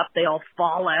open it up, they all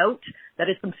fall out. That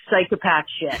is some psychopath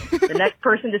shit. The next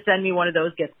person to send me one of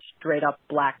those gets straight up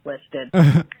blacklisted.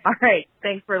 All right.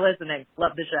 Thanks for listening.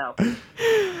 Love the show.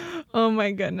 Oh,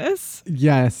 my goodness.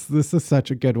 Yes, this is such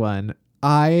a good one.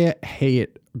 I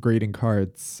hate greeting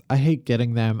cards. I hate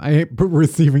getting them. I hate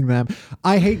receiving them.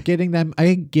 I hate getting them. I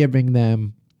hate giving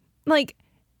them. Like,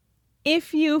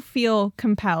 if you feel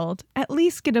compelled, at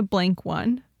least get a blank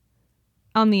one.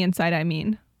 On the inside, I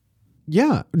mean.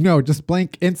 Yeah. No, just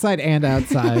blank inside and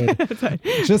outside.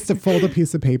 Just to fold a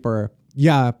piece of paper.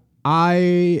 Yeah.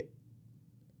 I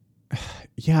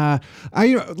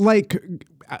like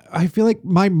I feel like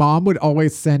my mom would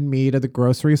always send me to the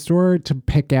grocery store to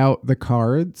pick out the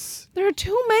cards. There are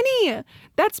too many.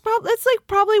 That's like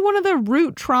probably one of the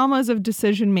root traumas of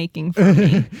decision making for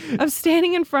me, of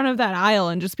standing in front of that aisle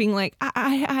and just being like,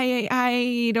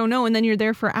 I don't know. And then you're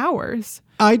there for hours.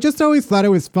 I just always thought it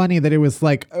was funny that it was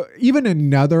like even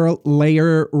another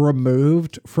layer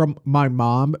removed from my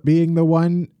mom being the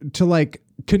one to like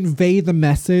convey the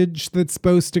message that's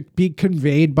supposed to be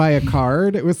conveyed by a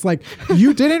card. It was like,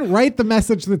 you didn't write the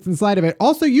message that's inside of it.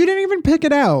 Also, you didn't even pick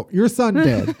it out. Your son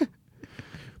did.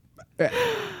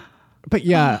 But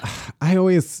yeah, I feel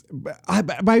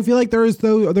like there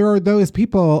are those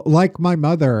people like my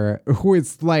mother who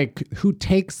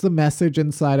takes the message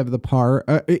inside of the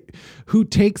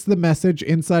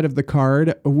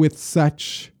card with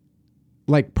such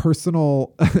like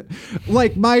personal,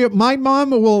 like my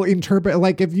mom will interpret,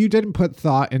 like if you didn't put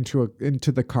thought into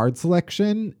the card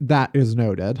selection, that is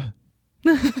noted.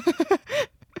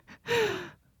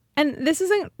 And this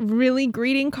isn't really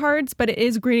greeting cards, but it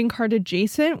is greeting card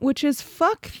adjacent, which is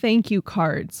fuck thank you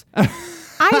cards.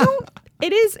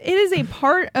 It is a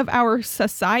part of our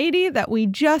society that we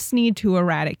just need to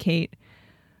eradicate.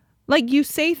 Like, you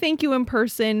say thank you in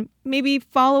person, maybe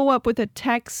follow up with a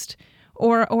text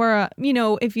or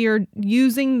if you're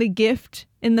using the gift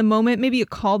in the moment, maybe you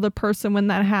call the person when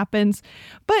that happens.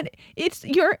 But it's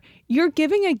you're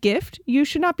giving a gift. You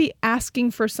should not be asking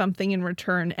for something in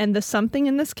return. And the something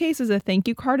in this case is a thank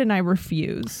you card, and I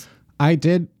refuse. I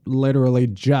did literally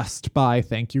just buy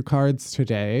thank you cards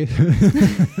today.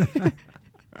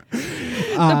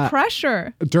 The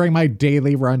pressure. During my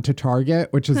daily run to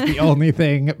Target, which is the only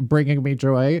thing bringing me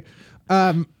joy.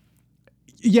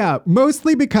 Yeah,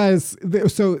 mostly because,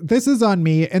 so this is on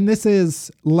me, and this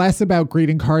is less about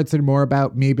greeting cards and more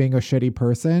about me being a shitty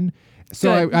person.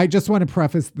 So I just want to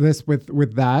preface this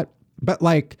with that. But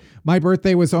like, my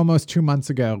birthday was almost 2 months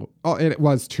ago. Oh, it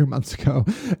was 2 months ago.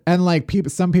 And like,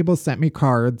 some people sent me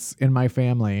cards in my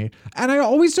family. And I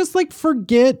always just like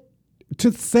forget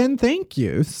to send thank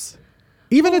yous.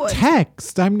 Even a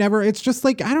text. It's just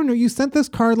like, I don't know, you sent this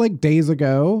card like days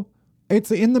ago.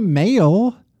 It's in the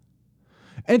mail.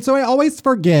 And so I always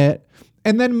forget.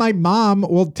 And then my mom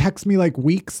will text me like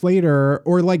weeks later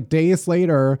or like days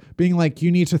later being like,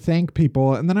 you need to thank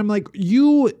people. And then I'm like,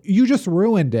 you just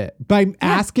ruined it by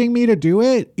asking me to do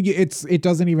it. It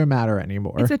doesn't even matter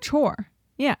anymore. It's a chore.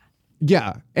 Yeah.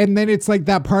 Yeah. And then it's like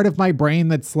that part of my brain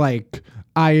that's like,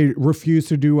 I refuse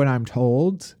to do what I'm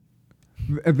told.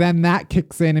 Then that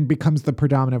kicks in and becomes the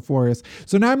predominant force.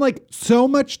 So now I'm like, so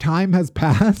much time has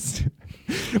passed.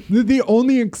 The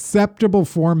only acceptable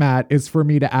format is for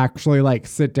me to actually like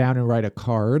sit down and write a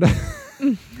card.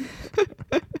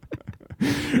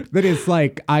 That is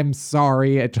like, I'm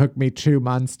sorry it took me 2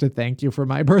 months to thank you for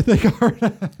my birthday card.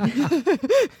 But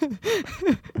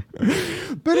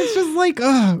it's just like,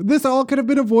 this all could have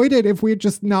been avoided if we had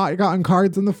just not gotten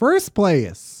cards in the first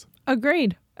place.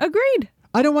 Agreed.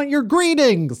 I don't want your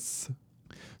greetings.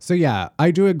 So yeah,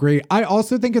 I do agree. I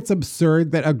also think it's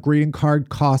absurd that a greeting card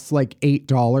costs like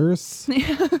 $8.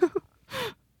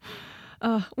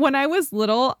 When I was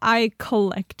little, I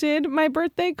collected my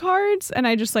birthday cards and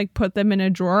I just like put them in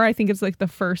a drawer. I think it's like the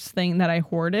first thing that I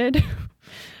hoarded.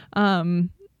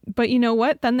 But you know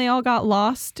what? Then they all got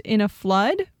lost in a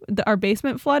flood. Our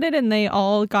basement flooded and they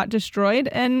all got destroyed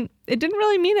and it didn't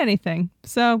really mean anything.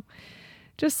 So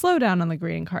just slow down on the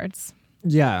greeting cards.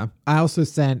 Yeah. I also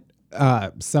sent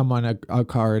someone a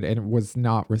card and it was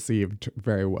not received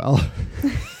very well.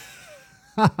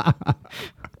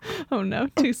 Oh no,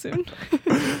 too soon.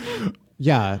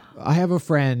 Yeah, I have a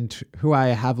friend who I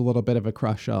have a little bit of a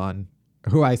crush on,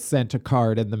 who I sent a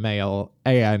card in the mail,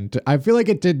 and I feel like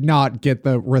it did not get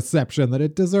the reception that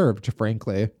it deserved,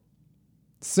 frankly.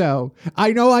 So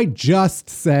I know I just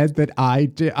said that I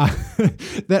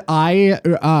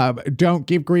don't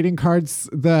give greeting cards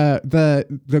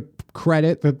the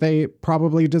credit that they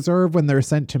probably deserve when they're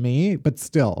sent to me, but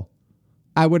still,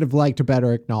 I would have liked a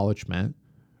better acknowledgement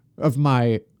of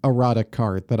my erotic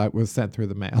card that was sent through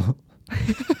the mail.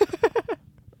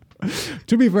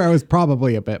 To be fair, it was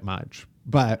probably a bit much,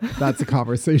 but that's a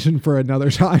conversation for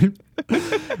another time.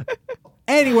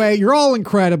 Anyway, you're all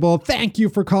incredible. Thank you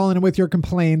for calling in with your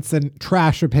complaints and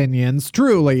trash opinions.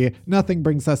 Truly, nothing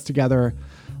brings us together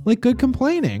like good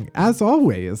complaining, as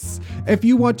always. If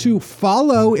you want to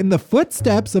follow in the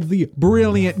footsteps of the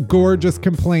brilliant, gorgeous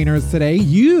complainers today,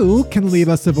 you can leave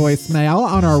us a voicemail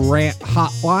on our Rant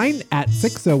hotline at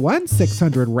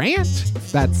 601-600-RANT.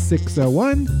 That's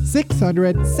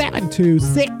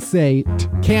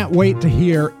 601-600-7268. Can't wait to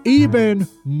hear even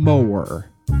more.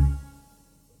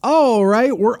 All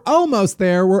right, we're almost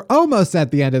there. We're almost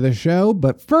at the end of the show.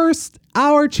 But first,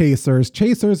 our chasers.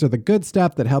 Chasers are the good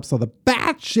stuff that helps all the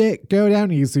bad shit go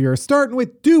down easier. Starting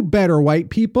with Do Better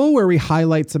White People, where we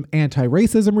highlight some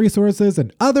anti-racism resources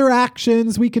and other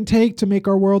actions we can take to make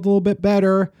our world a little bit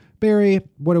better. Barry,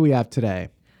 what do we have today?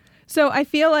 So I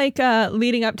feel like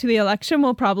leading up to the election,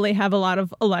 we'll probably have a lot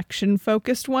of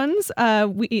election-focused ones.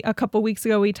 A couple weeks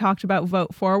ago, we talked about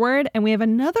Vote Forward, and we have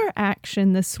another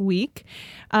action this week,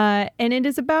 and it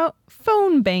is about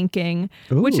phone banking,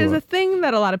 which is a thing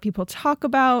that a lot of people talk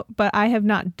about, but I have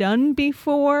not done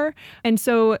before. And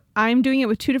so I'm doing it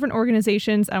with two different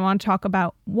organizations. I want to talk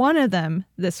about one of them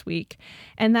this week,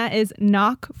 and that is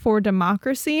Knock for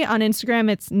Democracy. On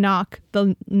Instagram, it's knock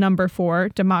the number 4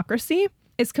 democracy.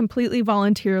 It's completely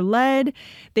volunteer led.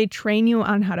 They train you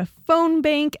on how to phone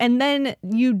bank, and then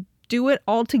you do it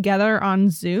all together on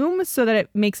Zoom so that it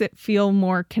makes it feel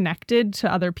more connected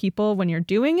to other people when you're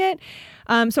doing it.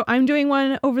 So I'm doing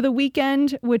one over the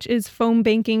weekend, which is phone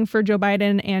banking for Joe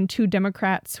Biden and 2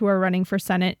 Democrats who are running for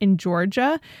Senate in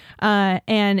Georgia.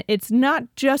 And it's not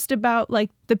just about like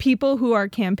the people who are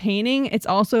campaigning. It's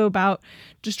also about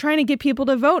just trying to get people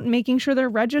to vote and making sure they're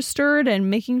registered and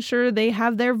making sure they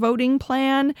have their voting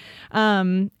plan.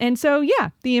 And so, yeah,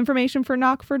 the information for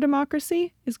Knock for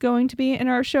Democracy is going to be in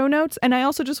our show notes. And I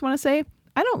also just want to say,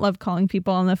 I don't love calling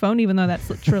people on the phone, even though that's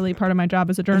literally part of my job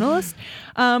as a journalist.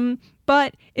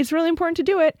 But it's really important to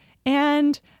do it.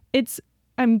 And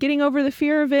I'm getting over the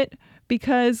fear of it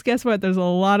because guess what? There's a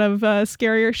lot of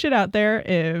scarier shit out there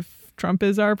if Trump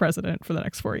is our president for the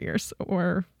next 4 years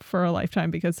or for a lifetime,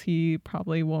 because he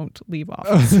probably won't leave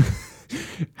office.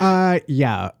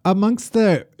 Yeah. Amongst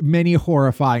the many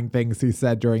horrifying things he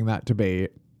said during that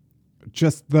debate,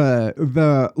 just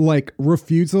the like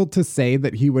refusal to say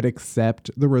that he would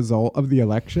accept the result of the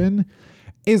election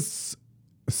is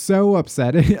so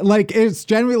upsetting. Like, it's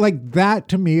generally like that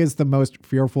to me is the most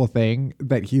fearful thing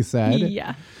that he said.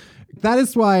 Yeah. That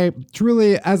is why,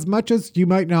 truly, as much as you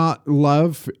might not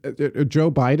love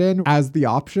Joe Biden as the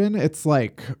option, it's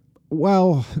like,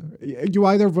 well, you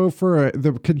either vote for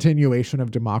the continuation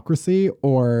of democracy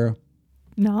or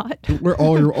not,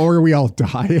 or we all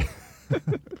die.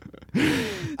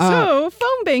 So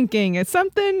phone banking is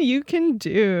something you can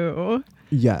do.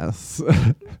 Yes.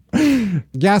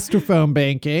 Yes to phone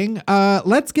banking.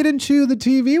 Let's get into the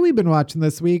TV we've been watching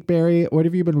this week. Barry, what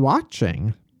have you been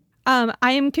watching?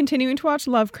 I am continuing to watch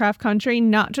Lovecraft Country,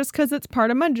 not just because it's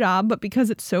part of my job, but because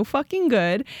it's so fucking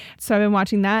good. So I've been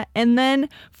watching that. And then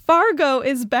Fargo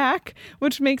is back,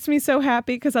 which makes me so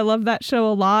happy because I love that show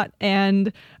a lot.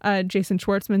 And Jason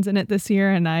Schwartzman's in it this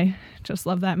year, and I just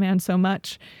love that man so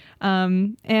much.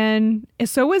 And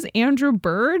so was Andrew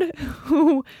Bird,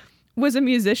 who was a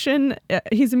musician.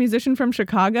 He's a musician from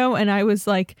Chicago, and I was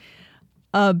like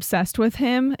obsessed with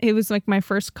him. It was like my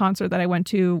first concert that I went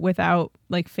to without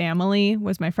like family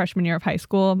was my freshman year of high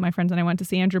school. My friends and I went to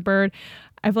see Andrew Bird.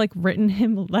 I've like written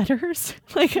him letters.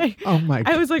 Like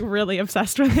I was like really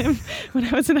obsessed with him when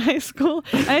I was in high school.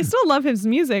 And I still love his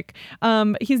music.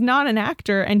 He's not an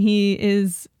actor, and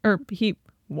he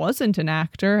wasn't an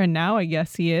actor, and now I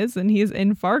guess he is, and he's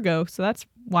in Fargo. So that's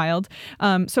wild.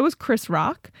 So is Chris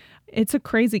Rock. It's a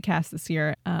crazy cast this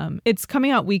year. It's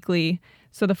coming out weekly.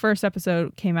 So the first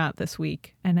episode came out this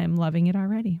week, and I'm loving it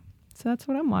already. So that's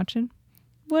what I'm watching.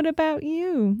 What about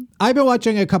you? I've been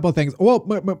watching a couple of things. Well,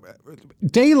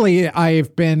 daily,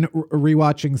 I've been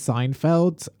rewatching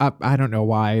Seinfeld. I don't know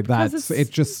why.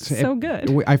 So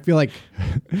good. I feel like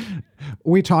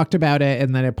we talked about it,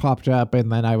 and then it popped up, and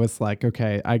then I was like,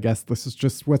 okay, I guess this is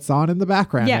just what's on in the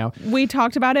background now. We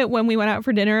talked about it when we went out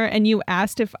for dinner, and you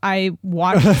asked if I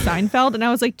watched Seinfeld, and I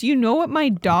was like, do you know what my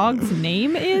dog's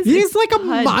name is? He's like a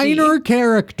minor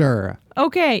character.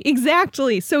 Okay,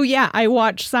 exactly. So yeah, I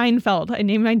watched Seinfeld. I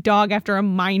named my dog after a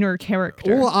minor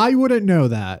character. Well, I wouldn't know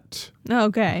that.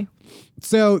 Okay.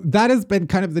 So that has been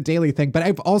kind of the daily thing, but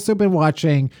I've also been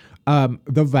watching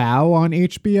The Vow on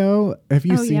HBO. Have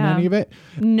you seen any of it?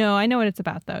 No, I know what it's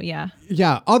about though. Yeah.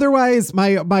 Yeah. Otherwise,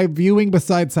 my viewing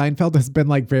besides Seinfeld has been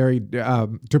like very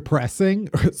depressing.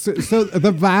 So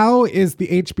The Vow is the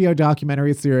HBO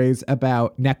documentary series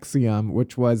about NXIVM,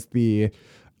 which was the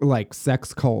like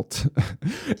sex cult.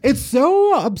 It's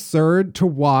so absurd to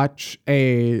watch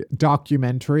a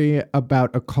documentary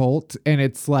about a cult, and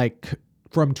it's like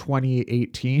from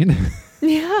 2018.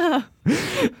 Yeah.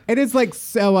 And it's like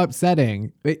so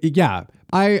upsetting. Yeah.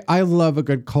 I love a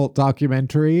good cult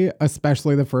documentary,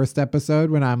 especially the first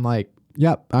episode when I'm like,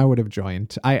 yep, I would have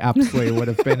joined. I absolutely would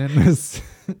have been in this.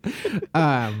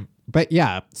 But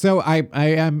yeah, so I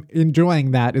am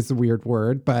enjoying that is a weird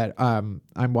word, but I'm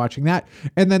watching that.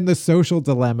 And then The Social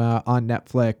Dilemma on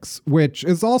Netflix, which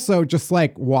is also just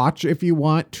like watch if you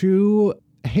want to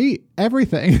hate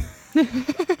everything.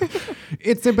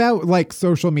 It's about like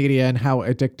social media and how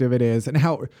addictive it is and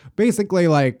how basically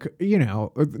like, you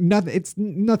know, it's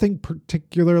nothing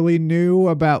particularly new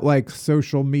about like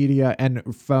social media and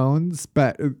phones,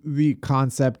 but the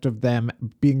concept of them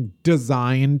being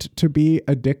designed to be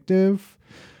addictive.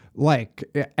 Like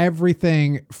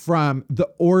everything from the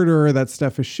order that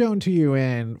stuff is shown to you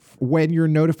in, when your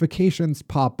notifications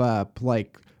pop up,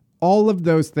 like all of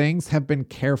those things have been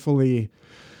carefully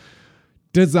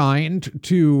designed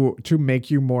to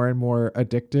make you more and more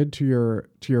addicted to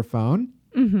your phone.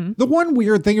 Mm-hmm. The one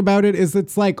weird thing about it is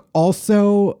it's like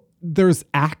also there's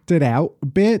acted out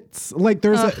bits. Like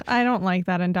there's I don't like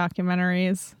that in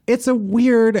documentaries. It's a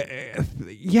weird,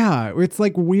 yeah, it's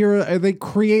like weird. They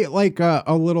create like a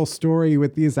little story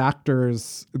with these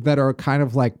actors that are kind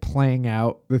of like playing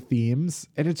out the themes.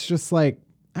 And it's just like,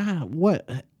 what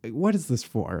is this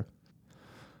for?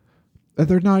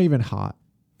 They're not even hot.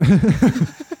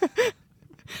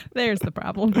 There's the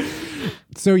problem.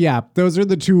 So yeah, those are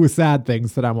the two sad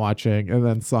things that I'm watching, and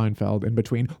then Seinfeld in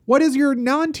between. What is your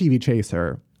non-TV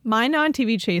chaser? My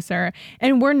non-TV chaser,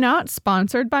 and we're not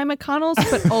sponsored by McConnell's,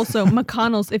 but also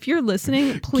McConnell's, if you're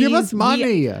listening, please give us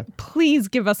money. Please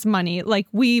give us money. Like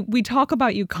we talk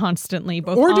about you constantly,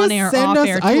 both or on air, off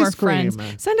air, to our friends.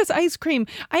 Cream. Send us ice cream.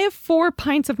 I have 4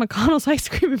 pints of McConnell's ice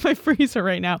cream in my freezer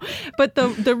right now. But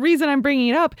the reason I'm bringing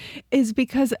it up is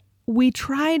because we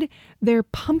tried their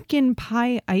pumpkin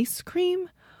pie ice cream.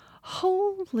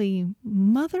 Holy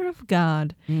mother of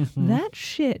God. Mm-hmm. That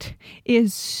shit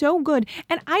is so good.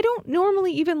 And I don't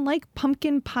normally even like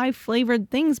pumpkin pie flavored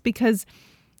things because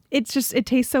it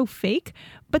tastes so fake.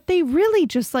 But they really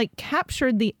just like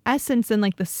captured the essence and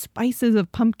like the spices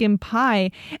of pumpkin pie.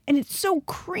 And it's so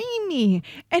creamy.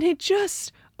 And it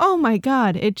just, oh my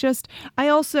God. I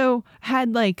also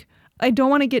had like, I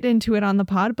don't want to get into it on the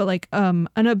pod, but like an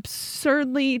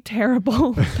absurdly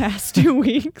terrible past 2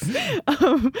 weeks.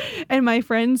 And my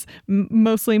friends,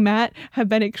 mostly Matt, have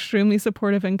been extremely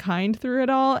supportive and kind through it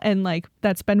all. And like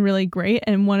that's been really great.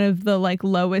 And one of the like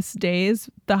lowest days,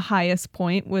 the highest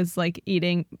point was like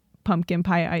eating pumpkin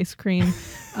pie ice cream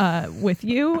with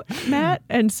you, Matt.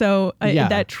 And so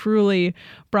that truly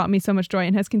brought me so much joy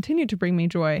and has continued to bring me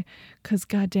joy because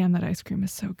goddamn, that ice cream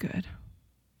is so good.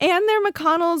 And their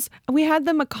McConnell's, we had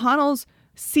the McConnell's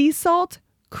sea salt,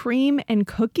 cream, and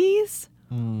cookies.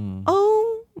 Mm.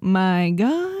 Oh my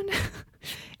God.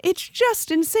 It's just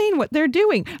insane what they're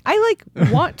doing. I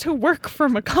like want to work for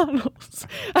McConnell's.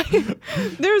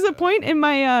 There was a point in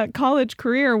my college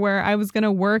career where I was going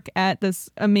to work at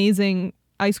this amazing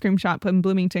ice cream shop in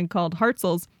Bloomington called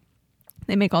Hartzell's.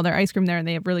 They make all their ice cream there and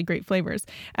they have really great flavors.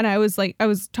 And I was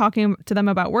talking to them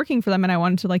about working for them and I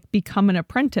wanted to like become an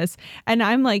apprentice. And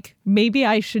I'm like, maybe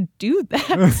I should do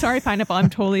that. Sorry, Pineapple, I'm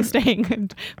totally staying. I'm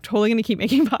totally going to keep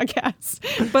making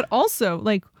podcasts. But also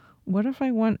like, what if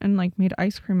I went and like made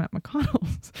ice cream at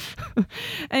McConnell's?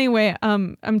 Anyway,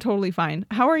 I'm totally fine.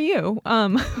 How are you?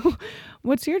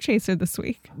 What's your chaser this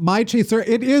week? My chaser,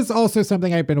 it is also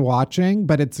something I've been watching,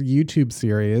 but it's a YouTube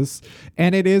series.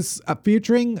 And it is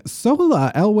featuring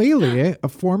Sola El Whaley, a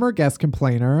former guest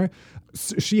complainer.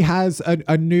 She has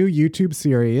a new YouTube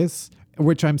series,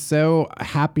 which I'm so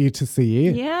happy to see.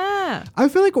 Yeah. I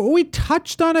feel like we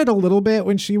touched on it a little bit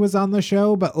when she was on the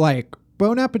show, but like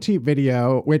Bon Appetit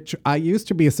Video, which I used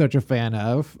to be such a fan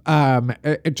of,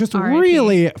 it just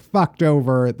really fucked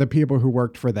over the people who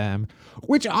worked for them,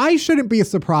 which I shouldn't be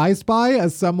surprised by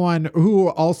as someone who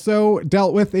also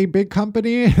dealt with a big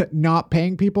company not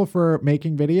paying people for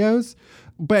making videos.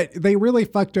 But they really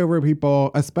fucked over people,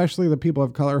 especially the people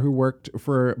of color who worked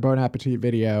for Bon Appetit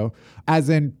Video, as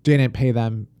in didn't pay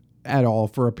them at all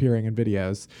for appearing in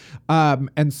videos.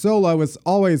 And Solo was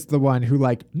always the one who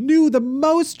like knew the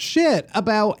most shit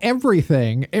about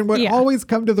everything and would always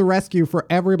come to the rescue for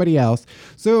everybody else.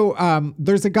 So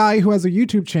there's a guy who has a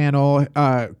YouTube channel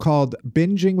called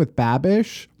Binging with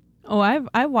Babish. Oh,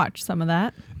 I watched some of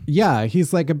that. Yeah,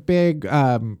 he's like a big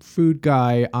food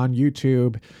guy on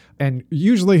YouTube. And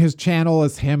usually his channel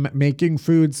is him making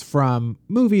foods from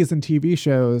movies and TV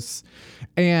shows.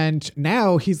 And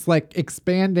now he's like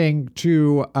expanding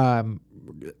to,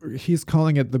 he's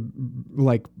calling it the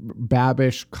like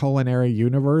Babish Culinary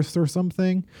Universe or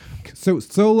something. So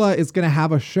Sola is going to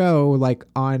have a show like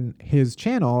on his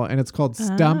channel and it's called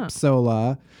Stump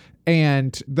Sola.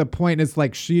 And the point is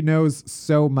like she knows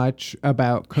so much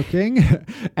about cooking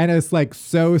and is like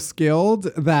so skilled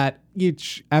that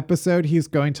each episode he's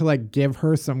going to like give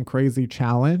her some crazy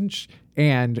challenge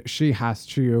and she has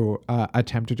to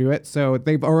attempt to do it. So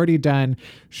they've already done,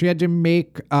 she had to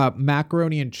make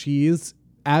macaroni and cheese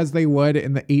as they would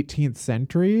in the 18th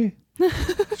century.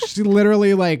 She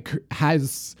literally like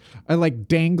has a like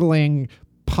dangling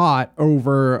pot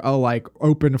over a like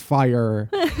open fire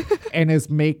and is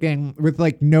making with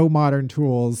like no modern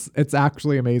tools. It's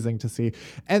actually amazing to see.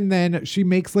 And then she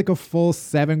makes like a full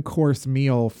 7-course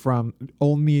meal from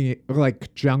only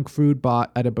like junk food bought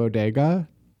at a bodega.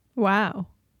 Wow.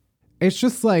 It's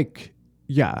just like,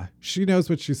 yeah, she knows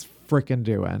what she's freaking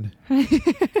doing.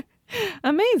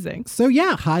 Amazing. So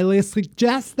yeah, highly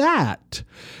suggest that.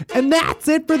 And that's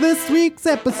it for this week's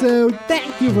episode.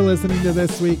 Thank you for listening to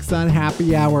this week's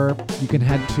Unhappy Hour. You can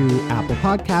head to Apple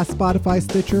Podcasts, Spotify,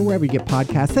 Stitcher, wherever you get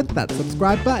podcasts. Hit that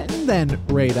subscribe button, then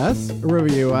rate us,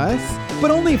 review us.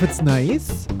 But only if it's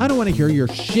nice. I don't want to hear your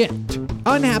shit.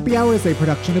 Unhappy Hour is a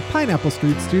production of Pineapple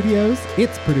Street Studios.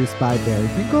 It's produced by Barry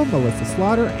Finkel, Melissa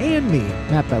Slaughter, and me,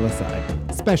 Matt Belisai.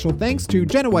 Special thanks to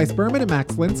Jenna Weiss-Berman and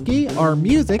Max Linsky. Our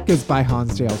music is by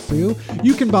Hansdale Sue.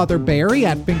 You can bother Barry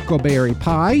at Finkelberry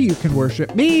Pie. You can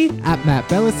worship me at Matt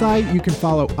Belisai. You can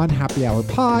follow Unhappy Hour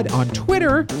Pod on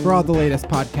Twitter for all the latest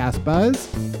podcast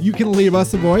buzz. You can leave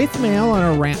us a voicemail on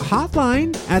our Rant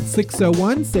hotline at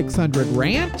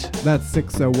 601-600-RANT. That's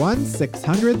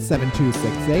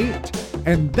 601-600-7268.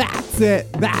 And that's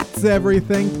it. That's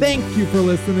everything. Thank you for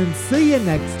listening. See you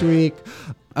next week.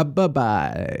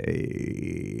 Bye-bye.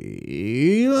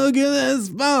 Look at this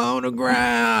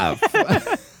photograph.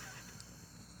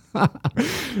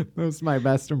 That was my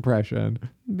best impression.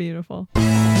 Beautiful.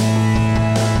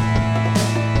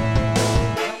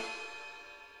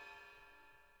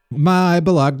 My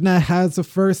Bologna has a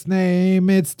first name.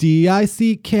 It's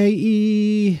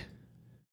Dicke.